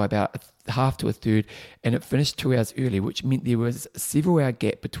short by about half to a third, and it finished 2 hours early, which meant there was a several hour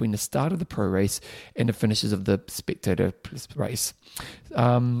gap between the start of the pro race and the finishes of the spectator race.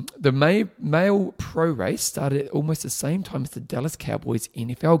 The male pro race started at almost the same time as the Dallas Cowboys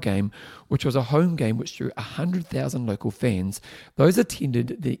NFL game, which was a home game which drew 100,000 local fans. Those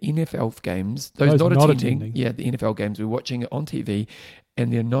attended the NFL games, those not attending, the NFL games were watching it on TV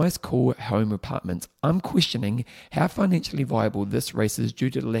and their nice, cool home apartments. I'm questioning how financially viable this race is due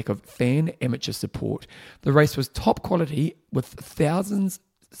to the lack of fan amateur support. The race was top quality with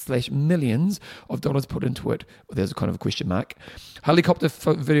thousands/millions of dollars put into it. Well, there's a kind of a question mark. Helicopter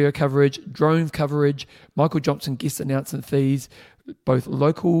video coverage, drone coverage, Michael Johnson guest announcement fees, both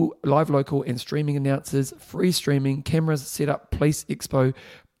live local and streaming announcers, free streaming, cameras set up, police expo,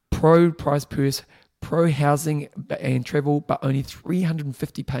 pro prize purse, pro housing and travel, but only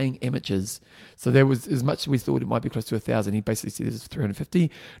 350 paying amateurs. So there was, as much as we thought it might be close to 1,000, he basically said there's 350.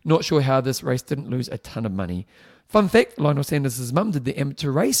 Not sure how this race didn't lose a ton of money. Fun fact, Lionel Sanders' mum did the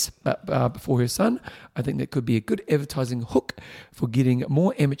amateur race before her son. I think that could be a good advertising hook for getting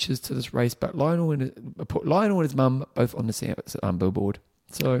more amateurs to this race, but put Lionel and his mum both on the billboard.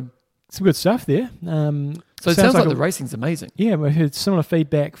 So some good stuff there. So it sounds like the racing's amazing. Yeah, we heard similar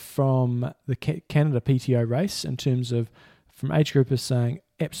feedback from the Canada PTO race in terms of from age groupers saying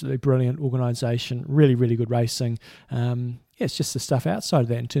absolutely brilliant organisation, really, really good racing. It's just the stuff outside of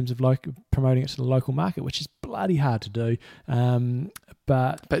that in terms of promoting it to the local market, which is bloody hard to do.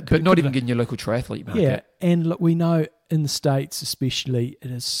 But not even getting your local triathlete market. Yeah, and look, we know in the States especially, it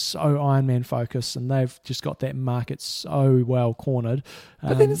is so Ironman focused, and they've just got that market so well cornered.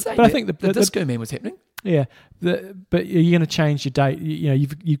 But then I think the Disco Man was happening. Yeah, but you're going to change your date.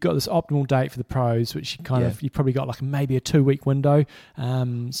 You've got this optimal date for the pros, which you've probably got like maybe a 2-week window.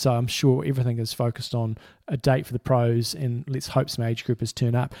 So I'm sure everything is focused on a date for the pros, and let's hope some age groupers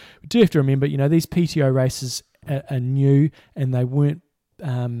turn up. We do have to remember, these PTO races are new, and they weren't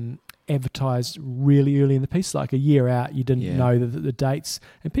advertised really early in the piece, like a year out. You didn't know the dates,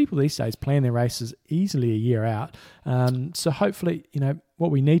 and people these days plan their races easily a year out. So hopefully,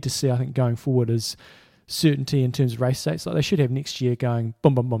 what we need to see, I think, going forward is certainty in terms of race dates. Like they should have next year going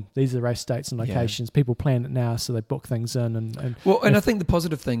boom, boom, boom. These are the race dates and locations. Yeah. People plan it now, so they book things in. And I think the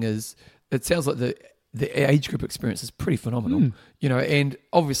positive thing is it sounds like the age group experience is pretty phenomenal. And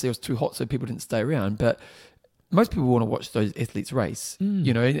obviously it was too hot, so people didn't stay around. But most people want to watch those athletes race, and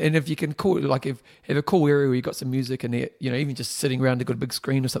if you can have a cool area where you've got some music and even just sitting around, they've got a big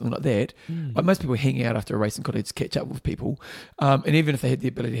screen or something like that. Like most people hang out after a race and got to catch up with people. And even if they had the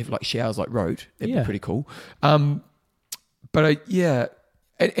ability to have like showers like Road, that'd be pretty cool. And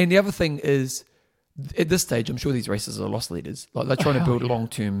the other thing is, at this stage, I'm sure these races are loss leaders. Like they're trying to build a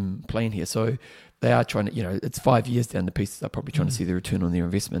long-term plan here. So they are trying to, it's 5 years down the piece. They're probably trying to see the return on their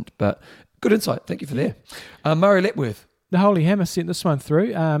investment. But good insight. Thank you for that. Murray Letworth. The Holy Hammer sent this one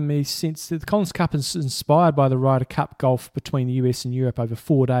through. He sent the Collins Cup is inspired by the Ryder Cup golf between the US and Europe over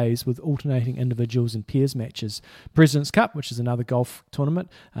 4 days with alternating individuals and pairs matches. President's Cup, which is another golf tournament,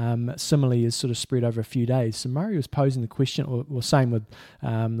 similarly is sort of spread over a few days. So Murray was posing the question, or same with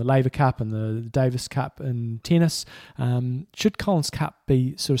the Laver Cup and the Davis Cup in tennis. Should Collins Cup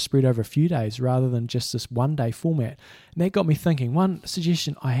be sort of spread over a few days rather than just this 1 day format? And that got me thinking. One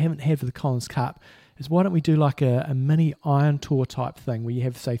suggestion I haven't had for the Collins Cup is why don't we do like a mini Iron Tour type thing where you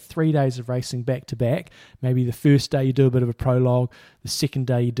have, say, 3 days of racing back to back. Maybe the first day you do a bit of a prologue, the second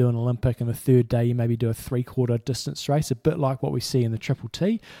day you do an Olympic, and the third day you maybe do a 3/4 distance race, a bit like what we see in the Triple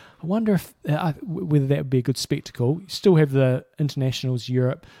T. I wonder if whether that would be a good spectacle. You still have the internationals,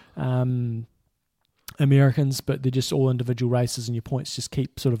 Europe, Americans, but they're just all individual races and your points just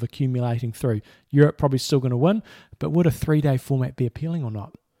keep sort of accumulating through. Europe probably still going to win, but would a 3-day format be appealing or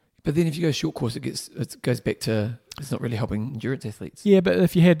not? But then if you go short course, it goes back to it's not really helping endurance athletes. Yeah, but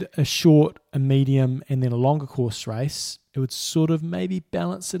if you had a short, a medium, and then a longer course race, it would sort of maybe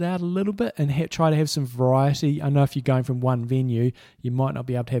balance it out a little bit and try to have some variety. I know if you're going from one venue, you might not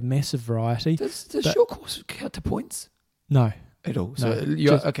be able to have massive variety. Does short course count to points? No. At all. No,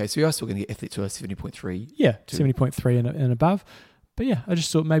 So you're still going to get athletes who are 70.3. Yeah, 70.3 and above. But yeah, I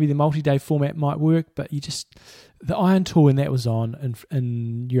just thought maybe the multi-day format might work, but the Iron Tour when that was on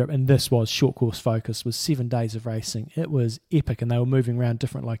in Europe, and this was short course focus, was 7 days of racing. It was epic, and they were moving around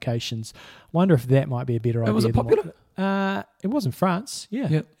different locations. I wonder if that might be a better idea. Was it popular? It was in France,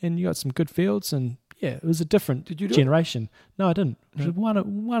 yeah. And you got some good fields, and yeah, it was a different generation. No, I didn't. It was one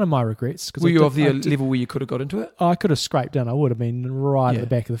of my regrets. Were you of the level where you could have got into it? I could have scraped in. I would have been right at the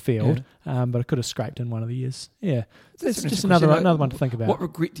back of the field, but I could have scraped in one of the years. Yeah, it's just another one to think about. What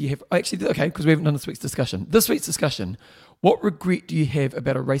regret do you have? Actually, okay, because we haven't done this week's discussion. This week's discussion, what regret do you have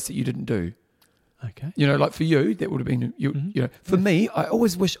about a race that you didn't do? Okay. Like for you, that would have been, for me, I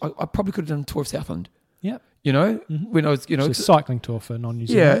always wish I probably could have done a tour of Southland. Yeah. When I was, so cycling tour for non-New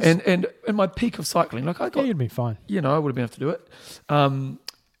Zealanders. Yeah, and in my peak of cycling, I got, you'd be fine. I would have been able to do it. And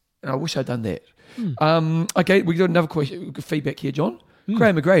I wish I'd done that. Okay, we got another question, feedback here, John.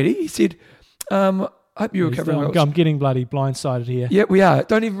 Graham McGrady, he said, I hope you're recovering well. I'm getting bloody blindsided here. Yeah, we are.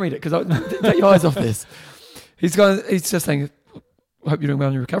 Don't even read it, because take your eyes off this. He's just saying, I hope you're doing well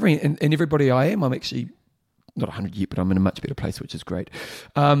in your recovery. And everybody I am, I'm actually not 100 yet, but I'm in a much better place, which is great.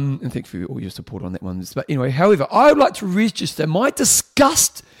 And thanks for all your support on that one. But anyway, however, I would like to register my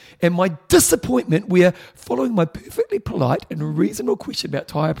disgust and my disappointment where, following my perfectly polite and reasonable question about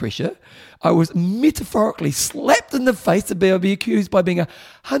tyre pressure, I was metaphorically slapped in the face to be accused by being a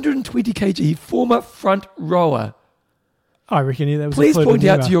 120 kg former front rower. I reckon that was. Please point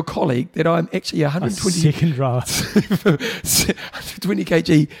out to your colleague that I'm actually a 120 second rower, 120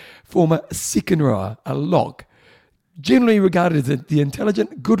 kg former second rower, a log, generally regarded as the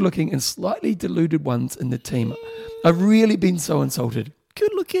intelligent, good-looking, and slightly deluded ones in the team. I've really been so insulted.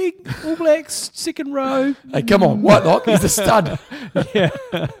 Good looking, All Blacks, second row. Hey, come on, Whitelock, he's a stud. Yeah.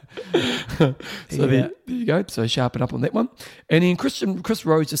 There you go. So sharpen up on that one. And then Chris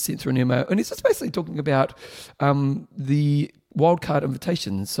Rose just sent through an email, and he's just basically talking about the wildcard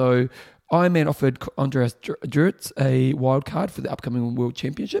invitation. So Ironman offered Andreas Duritz a wildcard for the upcoming World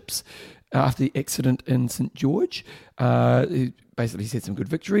Championships after the accident in St. George. He basically said some good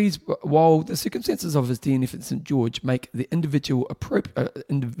victories, while the circumstances of his DNF at St. George make the invitation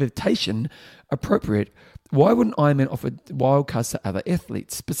appropriate. Why wouldn't Ironman offer wildcards to other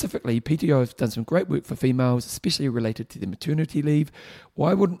athletes? Specifically, PTO has done some great work for females, especially related to their maternity leave.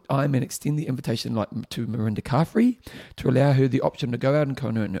 Why wouldn't Ironman extend the invitation to Mirinda Carfree to allow her the option to go out and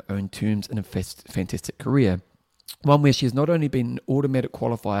Kona on her own terms in a fantastic career? One where she has not only been an automatic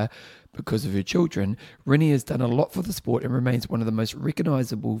qualifier because of her children, Rennie has done a lot for the sport and remains one of the most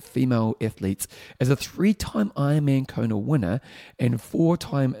recognisable female athletes. As a 3-time Ironman Kona winner and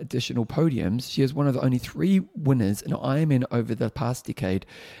 4-time additional podiums, she is one of the only 3 winners in Ironman over the past decade.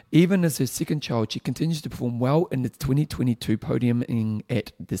 Even as her second child, she continues to perform well in the 2022 podium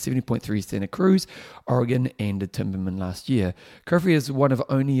at the 70.3 Santa Cruz, Oregon, and the Timberman last year. Carfree is one of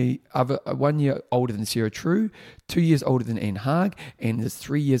only 1 year older than Sarah True, 2 years older than Anne Haag, and is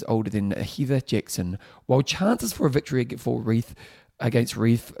 3 years older than Heather Jackson. While chances for a victory against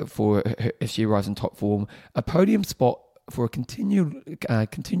Reith if she arrives in top form, a podium spot for a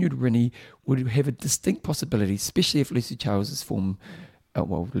continued Rennie would have a distinct possibility, especially if Lucy Charles' form.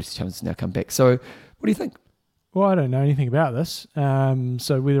 Lucy Charles has now come back. So, what do you think? Well, I don't know anything about this.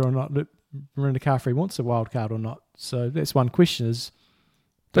 So whether or not Mirinda Carfree wants a wild card or not. So that's one question.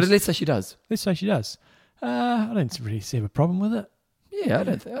 But let's say she does. Let's say she does. I don't really see a problem with it. Yeah,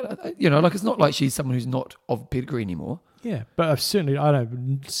 it's not like she's someone who's not of pedigree anymore. Yeah, but certainly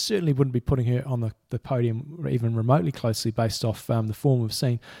wouldn't be putting her on the podium even remotely closely based off the form we've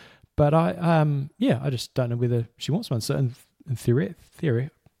seen. But I just don't know whether she wants one. So in theory,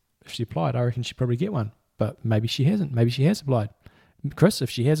 if she applied, I reckon she'd probably get one. But maybe she hasn't. Maybe she has applied. Chris, if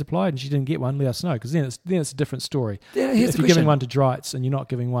she has applied and she didn't get one, let us know, because then it's a different story. Yeah, if you're giving one to Dreitz and you're not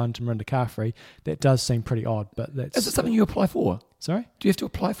giving one to Mirinda Carfree, that does seem pretty odd. But is it something you apply for? Sorry? Do you have to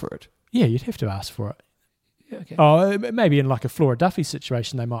apply for it? Yeah, you'd have to ask for it. Yeah, okay. Oh, maybe in like a Flora Duffy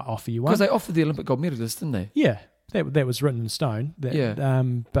situation, they might offer you one. Because they offered the Olympic gold medalist, didn't they? Yeah, that was written in stone. But yeah.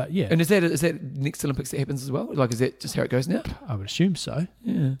 And is that next Olympics that happens as well? Like, is that just how it goes now? I would assume so.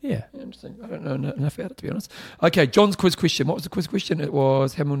 Yeah. Yeah. Interesting. I don't know enough about it, to be honest. Okay, John's quiz question. What was the quiz question? It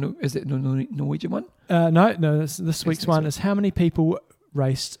was, is it the Norwegian one? No. This week's one is how many people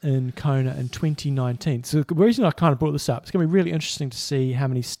raced in Kona in 2019. So the reason I kind of brought this up, it's going to be really interesting to see how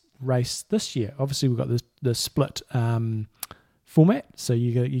many raced this year. Obviously, we've got the split format, so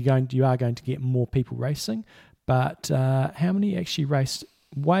you are going to get more people racing. But how many actually raced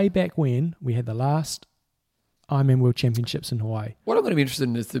way back when we had the last Ironman World Championships in Hawaii? What I'm going to be interested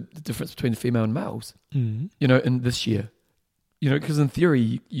in is the difference between the female and males. Mm. In this year. Because in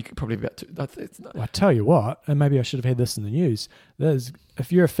theory, you could probably be about to... Well, I tell you what, and maybe I should have had this in the news,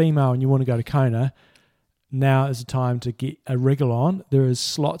 if you're a female and you want to go to Kona, now is the time to get a wriggle on. There is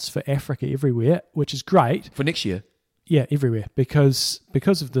slots for Africa everywhere, which is great. For next year? Yeah, everywhere. Because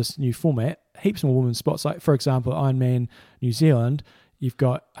of this new format, heaps more women's spots. Like, for example, Ironman New Zealand, you've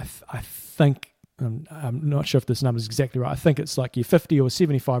got, I think... I'm not sure if this number is exactly right. I think it's like your 50 or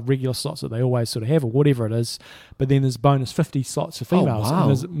 75 regular slots that they always sort of have, or whatever it is. But then there's bonus 50 slots for females. Oh, wow.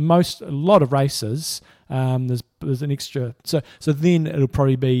 And there's a lot of races. There's an extra. So then it'll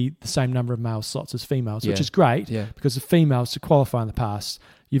probably be the same number of male slots as females, which is great. Yeah. Because the females to qualify in the past,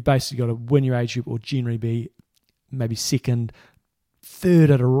 you've basically got to win your age group or generally be maybe second, third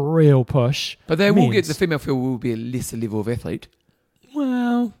at a real push. But they will get the female field will be a lesser level of athlete.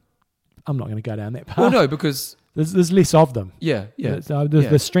 Well, I'm not going to go down that path. Well, no, because there's less of them. Yeah.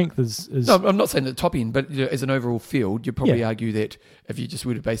 The strength is. No, I'm not saying the top end, but as an overall field, you'd probably argue that if you just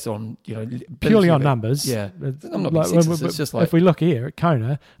were to base it on purely on numbers. Yeah, I'm not being sexist. It's just like if we look here at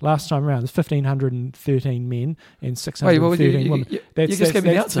Kona last time around, there's 1,513 men and 613 women. You just gave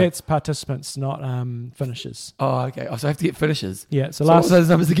me the answer. That's participants, not finishers. Oh, okay. So I have to get finishers. Yeah. So what were those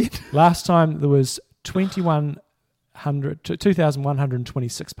numbers again? Last time there was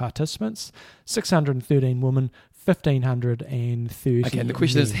 2,126 participants, 613 women, 1,530. Okay, and the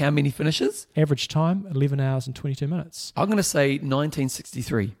question is how many finishes? Average time, 11 hours and 22 minutes. I'm going to say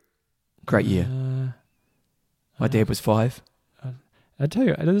 1963. Great year. My dad was 5. I tell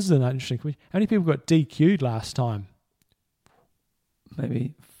you, this is an interesting question. How many people got DQ'd last time?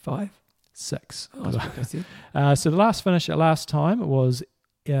 Maybe 5? 6. Oh, so the last finisher last time was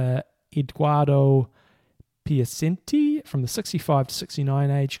Eduardo Piacenti from the 65 to 69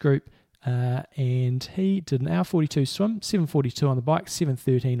 age group, and he did an hour 42 swim, 7:42 on the bike,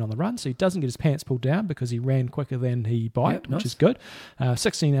 7:13 on the run, so he doesn't get his pants pulled down because he ran quicker than he biked, which is good.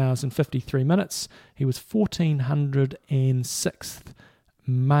 16 hours and 53 minutes. He was 1,406th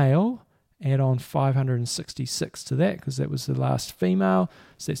male. Add on 566 to that because that was the last female,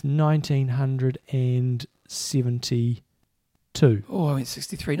 so that's 1,972. Oh, I went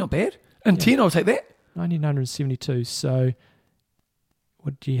 63, not bad. And 10, I'll take that. 1,972. So,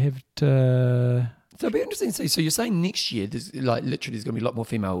 what do you have to? So it'll be interesting to see. So you're saying next year, there's literally there's going to be a lot more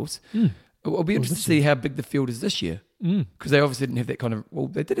females. It'll be interesting to see how big the field is this year because they obviously didn't have that kind of. Well,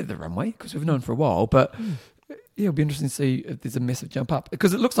 they did have the runway because we've known for a while, but it'll be interesting to see if there's a massive jump up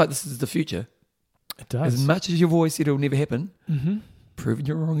because it looks like this is the future. It does. As much as you've always said it'll never happen. Proving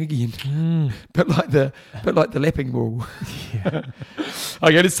you're wrong again. But like the lapping wall. Yeah.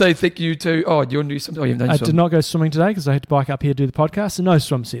 Okay, let's say thank you to. Oh, do you want to do something? Oh, you haven't done I did not go swimming today because I had to bike up here to do the podcast, so no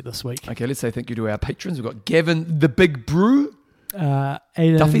swim set this week. Okay, let's say thank you to our patrons. We've got Gavin the Big Brew.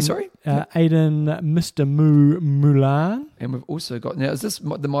 Aiden, Duffy, sorry. Aiden Mr. Mulan. And we've also got, now is this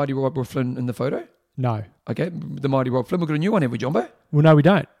the Mighty Rob Flynn in the photo? No. Okay, the Mighty Rob Flynn. We've got a new one, have we, Jumbo? Well, no, we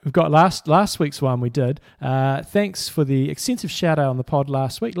don't. We've got last week's one we did. Thanks for the extensive shout out on the pod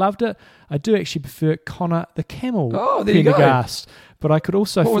last week. Loved it. I do actually prefer Connor the Camel. Oh, there you go. But I could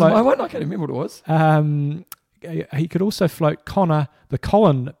also float. What was my one? I can't remember what it was. He could also float Connor the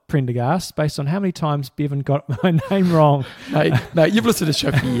Colin Prendergast based on how many times Bevan got my name wrong. Mate, you've listened to the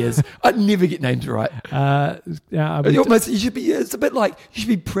show for years. I never get names right. You should be. It's a bit like you should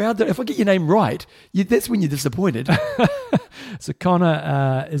be proud that if I get your name right, that's when you're disappointed. So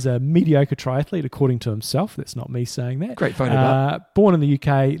Connor is a mediocre triathlete, according to himself. That's not me saying that. Great photo. Born in the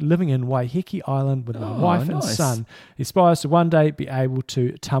UK, living in Waiheke Island with my wife and son. He aspires to one day be able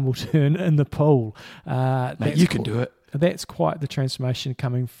to tumble turn in the pool. Mate, you can do it. that's quite the transformation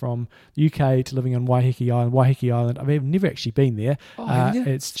coming from the UK to living on Waiheke Island. Waiheke Island, I've never actually been there.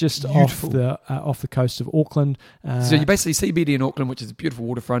 It's just off the coast of Auckland. So you basically CBD in Auckland, which is a beautiful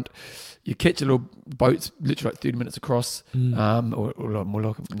waterfront. You catch a little boat, literally like 30 minutes across, or more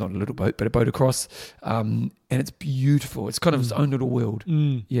like, not a little boat, but a boat across, and it's beautiful. It's kind of its own little world.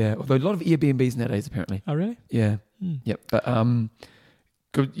 Yeah, although a lot of Airbnbs nowadays, apparently. Oh, really? Yeah. Yep. But,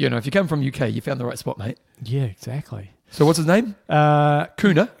 good, if you come from UK, you found the right spot, mate. Yeah, exactly. So what's his name?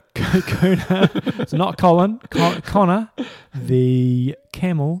 Kuna. Kuna. It's not Colin. Connor, the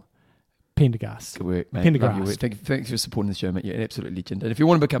camel. Pendergast. Good work, mate. Pendergast. Love your work. Thanks for supporting the show, mate. You're an absolute legend. And if you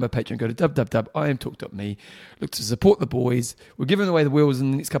want to become a patron, go to www.iamtalk.me. Look to support the boys. We're giving away the wheels in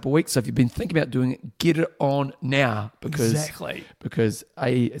the next couple of weeks. So if you've been thinking about doing it, get it on now. Because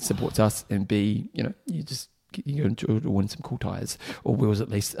A, it supports us, and B, you go to win some cool tyres or wheels at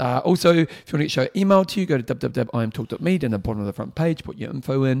least. Also, if you want to get show emailed to you, go to www.iamtalk.me. Down the bottom of the front page, put your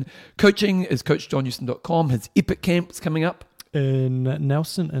info in. Coaching is coachjohnnewson.com. His Epic Camp is coming up in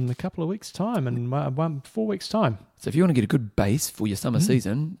Nelson in a couple of weeks' time, in 4 weeks' time. So if you want to get a good base for your summer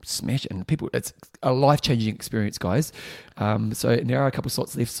season, smash it. And it's a life-changing experience, guys. So there are a couple of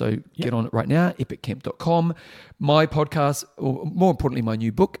slots left, so get on it right now, epiccamp.com. My podcast, or more importantly, my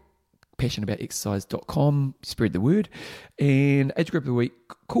new book, passionaboutexercise.com, spread the word. And Age Group of the Week,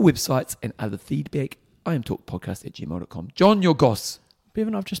 cool websites and other feedback, iamtalkpodcast@gmail.com. John, your goss.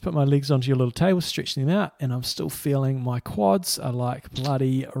 Bevan, I've just put my legs onto your little table, stretching them out, and I'm still feeling my quads are like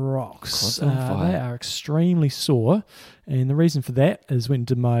bloody rocks. Quads on fire. They are extremely sore, and the reason for that is went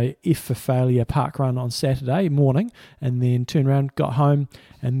to my F for Failure park run on Saturday morning, and then turned around, got home,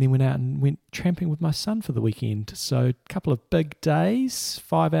 and then went out and went tramping with my son for the weekend. So a couple of big days,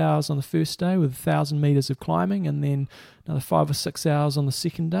 5 hours on the first day with 1,000 metres of climbing, and then another 5 or 6 hours on the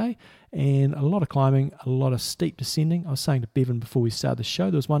second day. And a lot of climbing, a lot of steep descending. I was saying to Bevan before we started the show,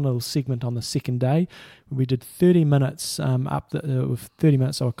 there was one little segment on the second day where we did 30 minutes with 30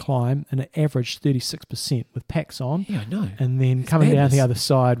 minutes of a climb, and it averaged 36% with packs on. Yeah, I know. And then coming down the other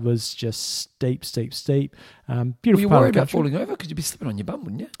side was just steep. Beautiful. Were you worried about falling over? Because you'd be slipping on your bum,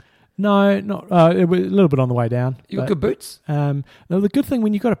 wouldn't you? No, not. It was a little bit on the way down. You got good boots? No, the good thing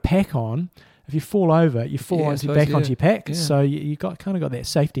when you've got a pack on, if you fall over, you fall onto your pack. Yeah. So you kind of got that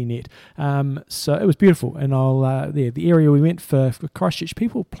safety net. So it was beautiful. And the area we went for Christchurch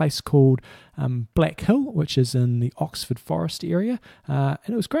people, a place called Black Hill, which is in the Oxford Forest area. And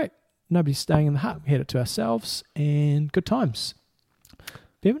it was great. Nobody's staying in the hut. We had it to ourselves, and good times.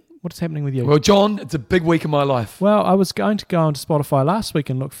 Bevan, what's happening with you? Well, John, it's a big week in my life. Well, I was going to go onto Spotify last week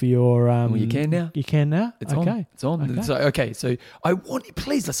and look for your... well, you can now. You can now? It's on. It's on. So I want you,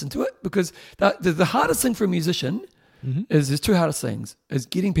 please listen to it, because the hardest thing for a musician is there's two hardest things, is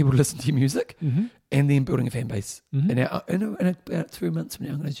getting people to listen to your music and then building a fan base. And about 3 months from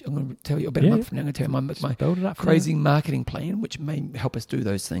now, I'm going to tell you, about a month from now, I'm going to tell you my crazy marketing plan, which may help us do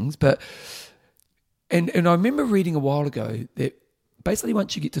those things. But and I remember reading a while ago that basically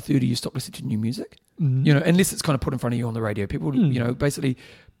once you get to 30, you stop listening to new music, unless it's kind of put in front of you on the radio. People, basically,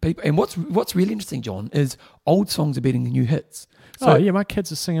 and what's really interesting, John, is old songs are beating the new hits. So, my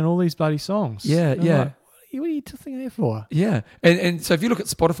kids are singing all these bloody songs. Yeah. Like, what are you thinking that for? Yeah. And so if you look at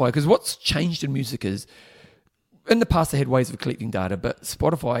Spotify, because what's changed in music is, in the past they had ways of collecting data, but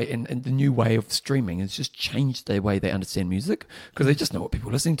Spotify and the new way of streaming has just changed the way they understand music, because they just know what people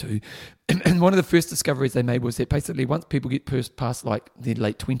are listening to. And one of the first discoveries they made was that basically once people get past like their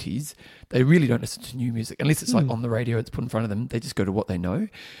late 20s, they really don't listen to new music unless it's like on the radio, it's put in front of them. They just go to what they know.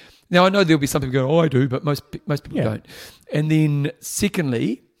 Now I know there'll be some people go, I do, but most people don't. And then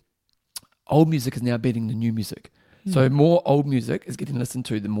secondly, old music is now beating the new music. So more old music is getting listened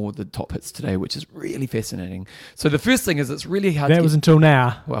to than more the top hits today, which is really fascinating. So the first thing is it's really hard. That was until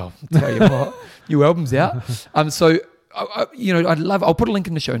now. Well, I'll tell you what, new album's out. So I'll put a link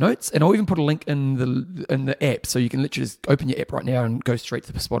in the show notes, and I'll even put a link in the app, so you can literally just open your app right now and go straight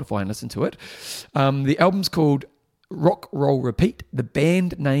to Spotify and listen to it. The album's called Rock, Roll, Repeat. The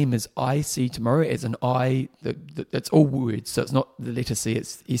band name is I See Tomorrow, as an I, it's all words, so it's not the letter C,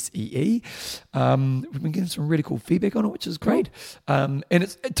 it's SEE. We've been getting some really cool feedback on it, which is great. And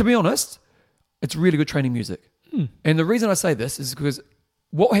it's, to be honest, it's really good training music. And the reason I say this is because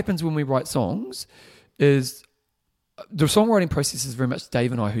what happens when we write songs is the songwriting process is very much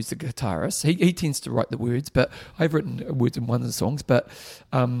Dave and I, who's the guitarist. He tends to write the words, but I've written words in one of the songs, but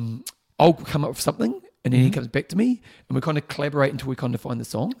I'll come up with something, and then he comes back to me, and we kind of collaborate until we kind of find the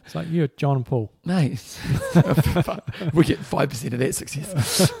song. It's like you're John and Paul. Mate, we get 5% of that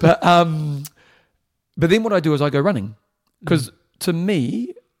success. But then what I do is I go running. Because to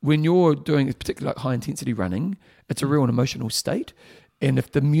me, when you're doing particularly like high intensity running, it's a real emotional state. And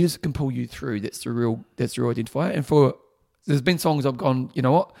if the music can pull you through, that's the real identifier. And there's been songs I've gone, you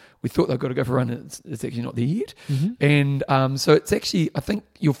know what, we thought they've got to go for a run, and it's actually not there yet. And so it's actually, I think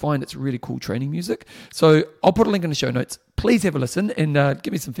you'll find it's really cool training music. So I'll put a link in the show notes. Please have a listen and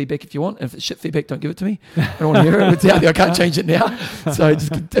give me some feedback if you want. And if it's shit feedback, don't give it to me. I don't want to hear it. It's out there. I can't change it now. So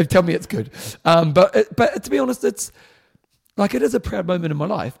just tell me it's good. But to be honest, it's like it is a proud moment in my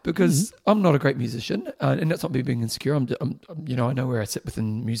life because I'm not a great musician, and that's not me being insecure. I'm I know where I sit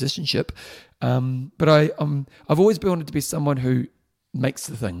within musicianship, but I've always wanted to be someone who makes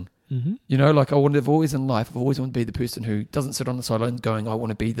the thing. You know, like I've always wanted to be the person who doesn't sit on the sidelines going, I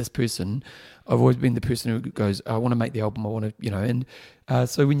want to be this person. I've always been the person who goes, I want to make the album. I want to, and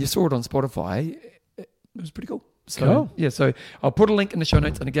so when you saw it on Spotify, it was pretty cool. So, cool. Yeah, so I'll put a link in the show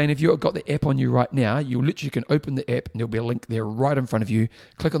notes. And again, if you've got the app on you right now, you literally can open the app and there'll be a link there right in front of you.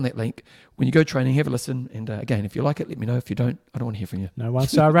 Click on that link. When you go training, have a listen. And again, if you like it, let me know. If you don't, I don't want to hear from you. No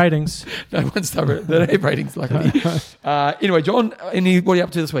 1-star ratings. No 1-star ratings. They don't have ratings, luckily. Anyway, John, what are you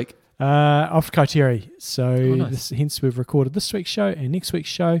up to this week? Off Kaiteri. So nice. Hence we've recorded this week's show and next week's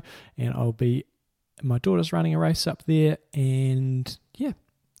show. And my daughter's running a race up there. And yeah,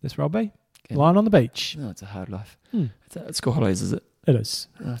 that's where I'll be. Lying on the beach. No, it's a hard life. It's school holidays, is it? It is.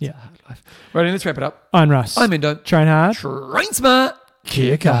 It's a hard life. Right, let's wrap it up. I'm Russ. I'm Endo. Train hard. Train smart.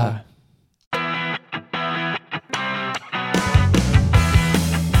 Kia kaha.